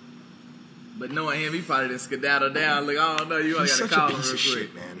 But knowing him, he probably didn't skedaddle down. Like, oh no, you only He's got to such call a him piece real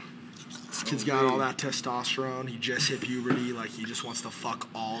of quick. shit, man. This kid's got all that testosterone. He just hit puberty. Like, he just wants to fuck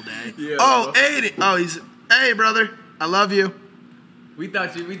all day. Yeah, oh, bro. Aiden. Oh, hey, brother. I love you. We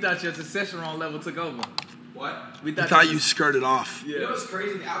thought your testosterone level took over. What? We I thought you skirted off. Yeah. You know what's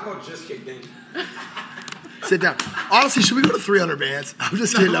crazy? The alcohol just kicked in. Sit down. Honestly, should we go to 300 bands? I'm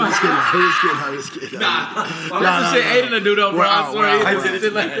just kidding. I'm just kidding. That's the shit Adin to do though, bro. I swear.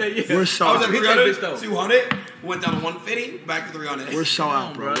 Shit like that. Yeah. We're so I was out. at 200, went down to 150, back to 300. We're so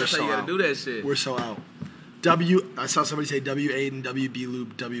out, bro. We're That's how so you gotta out. do that shit. We're so out. I saw somebody say W Adin, W B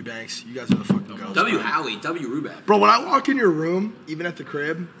Lube, W Banks. You guys are the fucking ghosts. W bro. Howie, W Rubat. Bro, when I walk in your room, even at the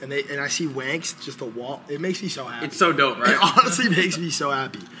crib, and I see Wanks, just the wall, it makes me so happy. It's so dope, right? It honestly makes me so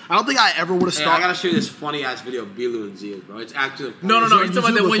happy. I don't think I ever would have Hey, I stopped. gotta show you this funny ass video of Bilu and Zia, bro. It's actually No. You talking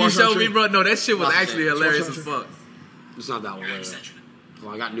about that YouTube, when you watch that showed me, shit. bro? No, that shit was Watch actually that. hilarious Watch as that fuck. It's not that one.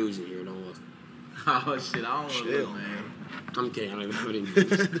 Well, I got news in here. Don't look. Oh shit, I don't want to Chill. look, man. I'm kidding. I don't even have any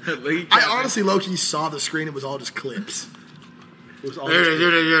news. I honestly, low-key saw the screen. It was all just clips. It was all Here it is.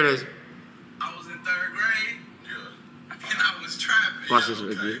 Here it is. I was in 3rd grade. Yeah. And I was trapping. Watch this okay?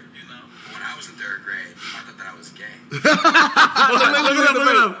 with you. You know, when I was in 3rd grade, I thought that I was gay. Look at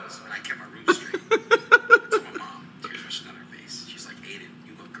him. So when I kept my room straight, I told my mom, tears rushing down her face. She's like, Adin,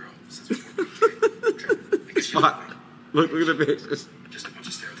 you look girl since before we tripping. I guess you look like Look at the pictures. just a bunch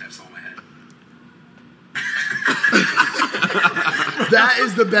of stereotypes all in my head. That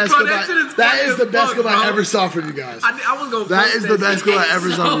is the best Bro, clip that shit is that funny is the as best fuck, clip I bro. ever saw from you guys. I was gonna. That post is the best shit. clip I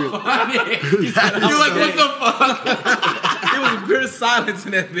ever saw from you. You're like, what the fuck? It was pure silence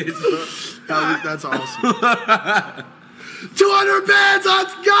in that bitch, bro. That's awesome. 200 bands,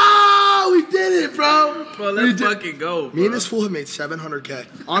 let's go! We did it, bro. Bro, We let's did- fucking go, bro. Me and this fool have made 700K.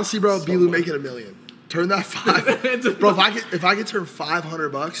 Honestly, bro, Bilu make it $1 million. Turn that five, bro. If I could turn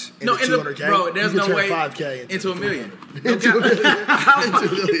 $500 into No, 200K, bro, there's you could no turn way 5K into $1 million. into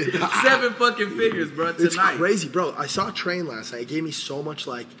 $1 million. 7 fucking figures, bro. It's Tonight. crazy, bro. I saw Train last night. It gave me so much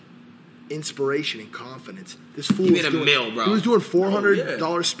like inspiration and confidence. This fool He was made a doing, mill, bro. He was doing $400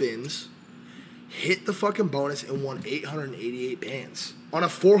 yeah. spins, hit the fucking bonus, and won 888 bands on a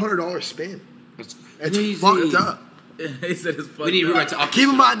 $400 spin. That's It's crazy. fucked up. He said it's fucking We need Rubat to up. Keep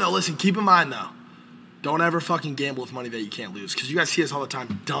in mind though. Listen, keep in mind though. Don't ever fucking gamble with money that you can't lose, because you guys see us all the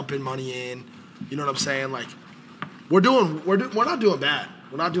time dumping money in. You know what I'm saying? Like, we're not doing bad.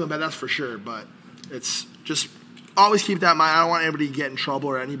 We're not doing bad, that's for sure. But it's just always keep that in mind. I don't want anybody to get in trouble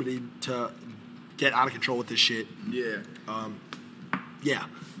or anybody to get out of control with this shit. Yeah. Yeah.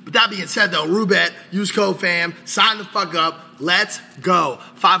 But that being said, though, Rubat, use code FAM, sign the fuck up. Let's go.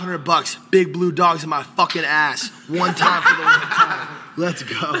 $500. Big blue dogs in my fucking ass. One time for the one time. Let's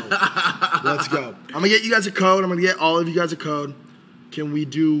go. Let's go. I'm going to get you guys a code. I'm going to get all of you guys a code. Can we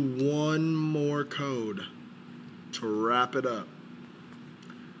do one more code to wrap it up?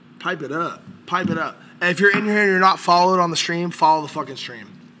 Pipe it up. Pipe it up. And if you're in here and you're not followed on the stream, follow the fucking stream.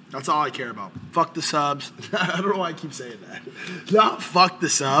 That's all I care about. Fuck the subs. I don't know why I keep saying that. Not fuck the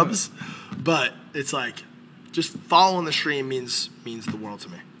subs, but it's like just following the stream means the world to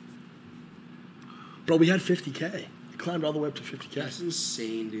me. Bro, we had 50K. It climbed all the way up to 50K. That's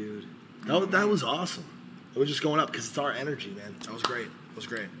insane, dude. That was awesome. It was just going up because it's our energy, man. That was great. That was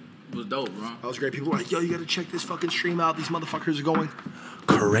great. It was dope, bro. That was great. People were like, yo, you gotta check this fucking stream out. These motherfuckers are going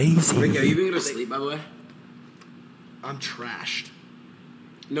crazy. Ricky, are you even gonna sleep, by the way? I'm trashed.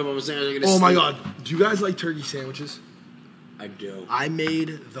 No, but I'm saying, are you gonna Oh sleep? my god. Do you guys like turkey sandwiches? I do. I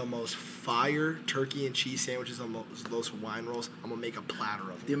made the most fire turkey and cheese sandwiches on those Hawaiian rolls. I'm gonna make a platter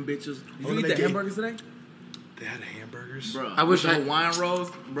of them. Them bitches. Did gonna you eat make the it- hamburgers today? They had hamburgers. Bro, I wish the I- Hawaiian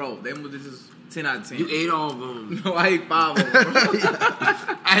rolls, bro. Them was just 10 out of 10. You ate all of them. No, I ate 5 of them, bro.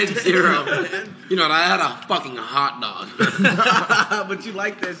 I had 0. You know, I had a fucking hot dog. But you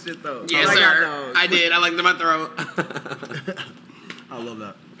like that shit, though. Yes, I like sir. hot dogs. I did. I liked them in my throat. I love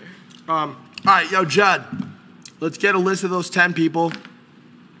that. All right, yo, Judd. Let's get a list of those 10 people.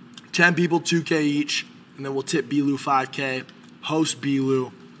 10 people, 2K each, and then we'll tip Bilu 5K. Host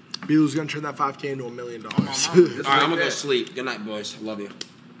Bilu. Bilu's gonna turn that 5K into $1 million. All right, I'm gonna go sleep. Good night, boys. I love you.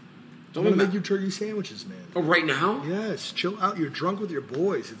 I'm gonna make you turkey sandwiches, man. Oh, right now? Yes, chill out. You're drunk with your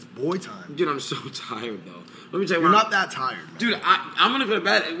boys. It's boy time. Dude, I'm so tired, though. Let me tell you You're what. not that tired, man. Dude, I'm gonna go to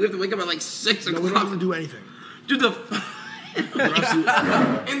bed. We have to wake up at like 6 No, o'clock. we don't have to do anything. Dude,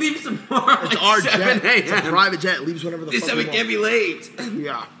 and leave tomorrow. It's like our 7 jet. It's a a.m. private jet. It leaves whenever the They fuck said we we can't be late. want.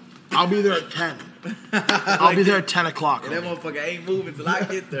 Yeah. I'll be there at 10. I'll be there at 10 o'clock. And that homie. motherfucker ain't moving till I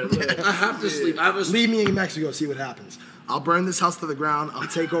get there. Look. I have to sleep. I have to sleep. Leave me in Mexico, see what happens. I'll burn this house to the ground. I'll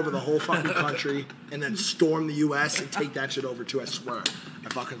take over the whole fucking country and then storm the U.S. and take that shit over too. I swear. I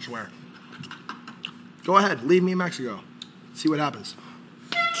fucking swear. Go ahead. Leave me in Mexico. See what happens.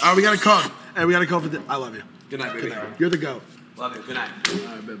 All right, we got a code. Hey, we got a code for the... I love you. Good night, baby. Good night. You're the GOAT. Love you. Good night. All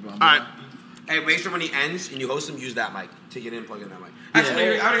right, bet, bro. All right. Hey, make sure when he ends and you host him, use that mic. Take it in, plug in that mic.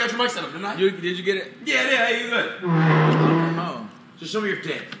 Actually, I already got your mic set up, didn't I? Did you get it? Yeah, you good. I don't know. Just show me your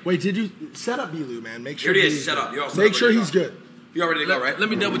dick. Wait, did you set up Bilu, man? Make sure Here it is. he's Set good. up. You all Make sure set. he's good. You already go, right? Let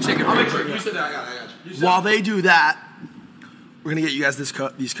me double check it. I'll make sure. You said that. I got you. While they do that, we're gonna get you guys these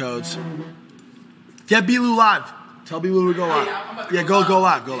codes. Get Bilu live. Tell Bilu to go live. Yeah, go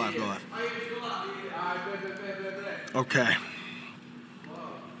live. Go live. Okay.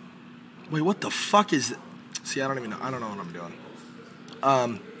 Wait, what the fuck is it? See, I don't even know. I don't know what I'm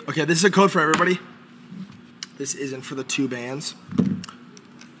doing. Okay, this is a code for everybody. This isn't for the 2 bands.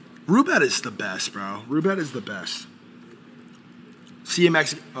 Rubet is the best, bro. Rubet is the best.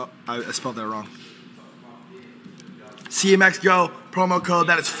 CMX. Oh, I spelled that wrong. CMX Go promo code.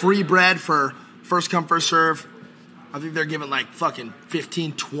 That is free bread for first come, first serve. I think they're giving like fucking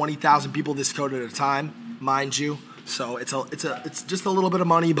 15, 20,000 people this code at a time, mind you. So it's just a little bit of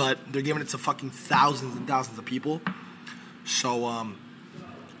money, but they're giving it to fucking thousands and thousands of people. So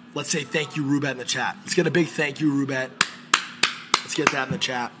let's say thank you, Rubet, in the chat. Let's get a big thank you, Rubet. Let's get that in the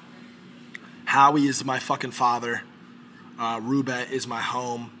chat. Howie is my fucking father. Rubet is my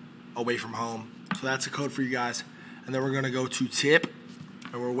home, away from home. So that's a code for you guys. And then we're going to go to tip.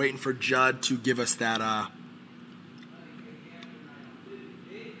 And we're waiting for Judd to give us that.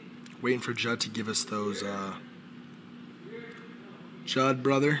 Waiting for Judd to give us those. Judd,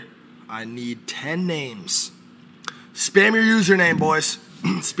 brother, I need 10 names. Spam your username, boys.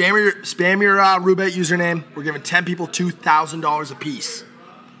 spam your Rubet username. We're giving 10 people $2,000 a piece.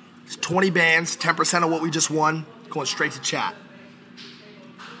 It's 20 bands, 10% of what we just won, going straight to chat.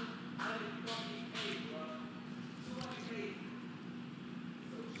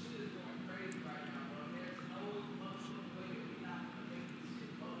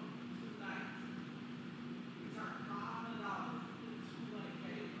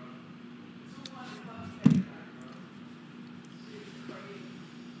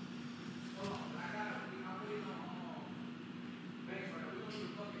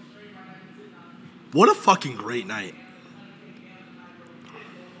 What a fucking great night.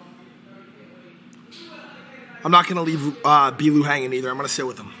 I'm not going to leave Bilu hanging either. I'm going to sit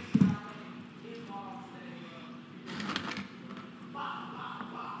with him.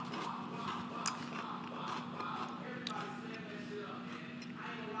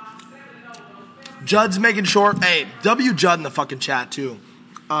 Judd's making sure. Hey, W Judd in the fucking chat too.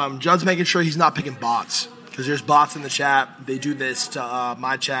 Judd's making sure he's not picking bots. Because there's bots in the chat. They do this to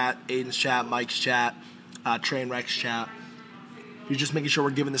my chat, Aiden's chat, Mike's chat, Trainwreck's chat. You're just making sure we're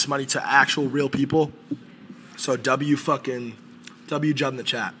giving this money to actual real people. So W Judd in the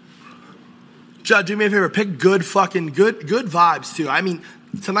chat. Judd, do me a favor. Pick good vibes too. I mean,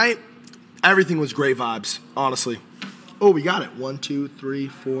 tonight, everything was great vibes, honestly. Oh, we got it. 1, 2, 3,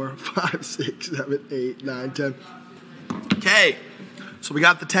 4, 5, 6, 7, 8, 9, 10. Okay. So we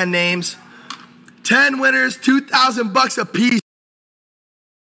got the 10 names. 10 winners, $2,000 a piece,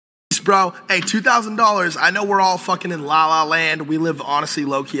 bro. Hey, $2,000. I know we're all fucking in La La Land. We live, honestly,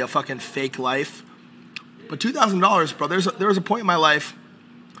 low-key, a fucking fake life. But $2,000, bro, there was a point in my life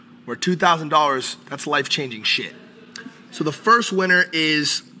where $2,000, that's life-changing shit. So the first winner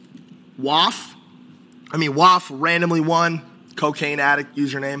is Waff. Waff randomly won. Cocaine addict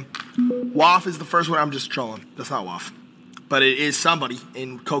username. Waff is the first one. I'm just trolling. That's not Waff. But it is somebody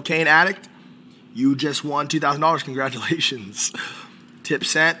in Cocaine addict. You just won $2,000. Congratulations. Tip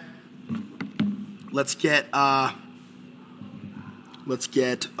sent. Let's get,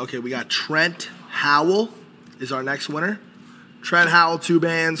 okay, we got Trent Howell is our next winner. Trent Howell, 2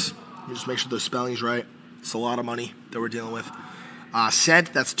 bands. You just make sure the spelling's right. It's a lot of money that we're dealing with.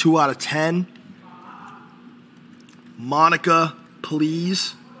 Sent, that's 2 out of 10. Monica,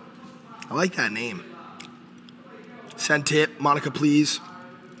 please. I like that name. Send tip, Monica, please.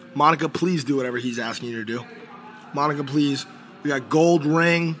 Monica, please do whatever he's asking you to do. Monica, please. We got Gold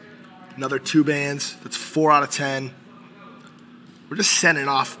Ring, another 2 bands. That's 4 out of 10. We're just sending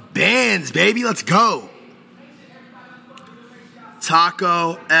off bands, baby. Let's go.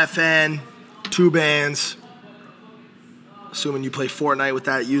 Taco, FN, 2 bands. Assuming you play Fortnite with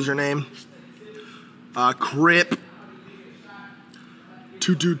that username. Crip,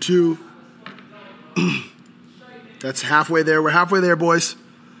 222. That's halfway there. We're halfway there, boys.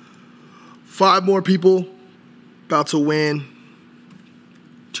 5 more people about to win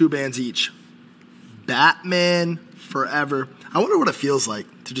 2 bands each. Batman Forever. I wonder what it feels like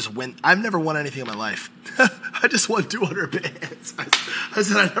to just win. I've never won anything in my life. I just won 200 bands. I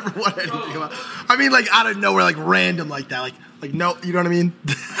said I never won anything in my life. I mean, like, out of nowhere, like, random like that. Like no, you know what I mean?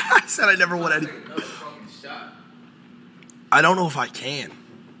 I said I never won anything. I don't know if I can.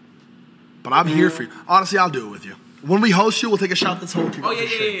 But I'm here for you. Honestly, I'll do it with you. When we host you, we'll take a shot. Let's hold you. Oh,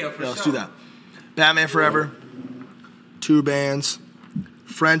 yeah, for sure. Let's do that. Batman Forever. 2 bands.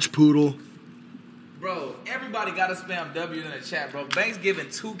 French Poodle. Bro, everybody got to spam W in the chat, bro. Banks giving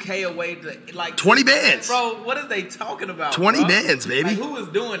 2K away to like 20 bands. Bro, what is they talking about? 20 bro? bands, baby. Like, who is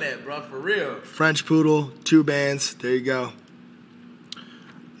doing that, bro? For real. French Poodle, 2 bands. There you go.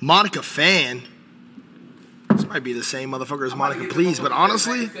 Monica Fan. This might be the same motherfucker as Monica Please, but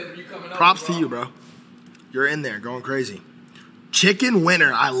honestly, props to you, bro. You're in there, going crazy. Chicken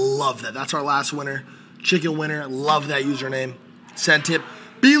Winner. I love that. That's our last winner. Chicken Winner. Love that username. Send tip.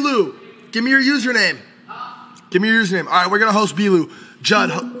 B-Lou. Give me your username. Give me your username. All right, we're going to host B-Lou.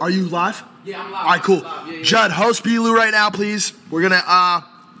 Judd, are you live? Yeah, I'm live. All right, cool. Yeah. Judd, host B-Lou right now, please. We're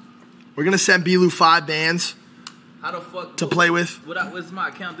gonna send B-Lou 5 bands How the fuck to play with. What's my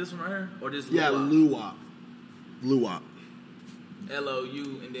account? This one right here? Or this Yeah, Luwop. Luwop.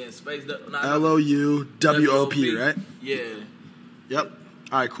 L-O-U and then space. L-O-U-W-O-P, right? Yeah. Yep.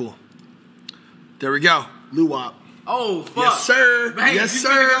 All right, cool. There we go. Luwop. Oh, fuck. Yes, sir. Man, Yes, you sir.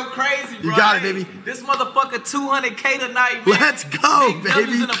 finna go crazy, bro. You got it, Hey, baby. This motherfucker 200K tonight, man. Let's go, Big W's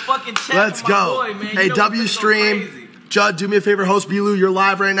baby. in the fucking chat Let's for my go. boy, man. Hey, You know W we finna go stream. crazy. Judd, do me a favor. Host B-Lou. You're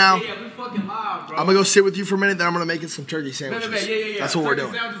live right now. Yeah, we fucking live, bro. I'm going to go sit with you for a minute, then I'm going to make some turkey sandwiches. Yeah. That's what we're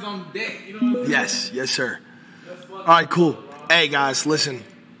doing. Sandwiches on deck, you know what I'm saying? Yes. Yes, sir. All right, cool. Hey, guys, listen.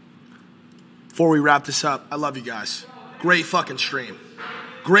 Before we wrap this up, I love you guys. Great fucking stream.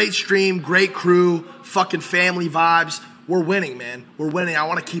 Great stream, great crew, fucking family vibes. We're winning, man. We're winning. I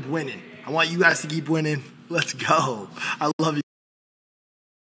want to keep winning. I want you guys to keep winning. Let's go. I love you.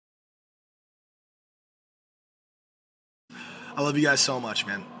 I love you guys so much,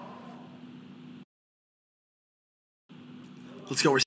 man. Let's go.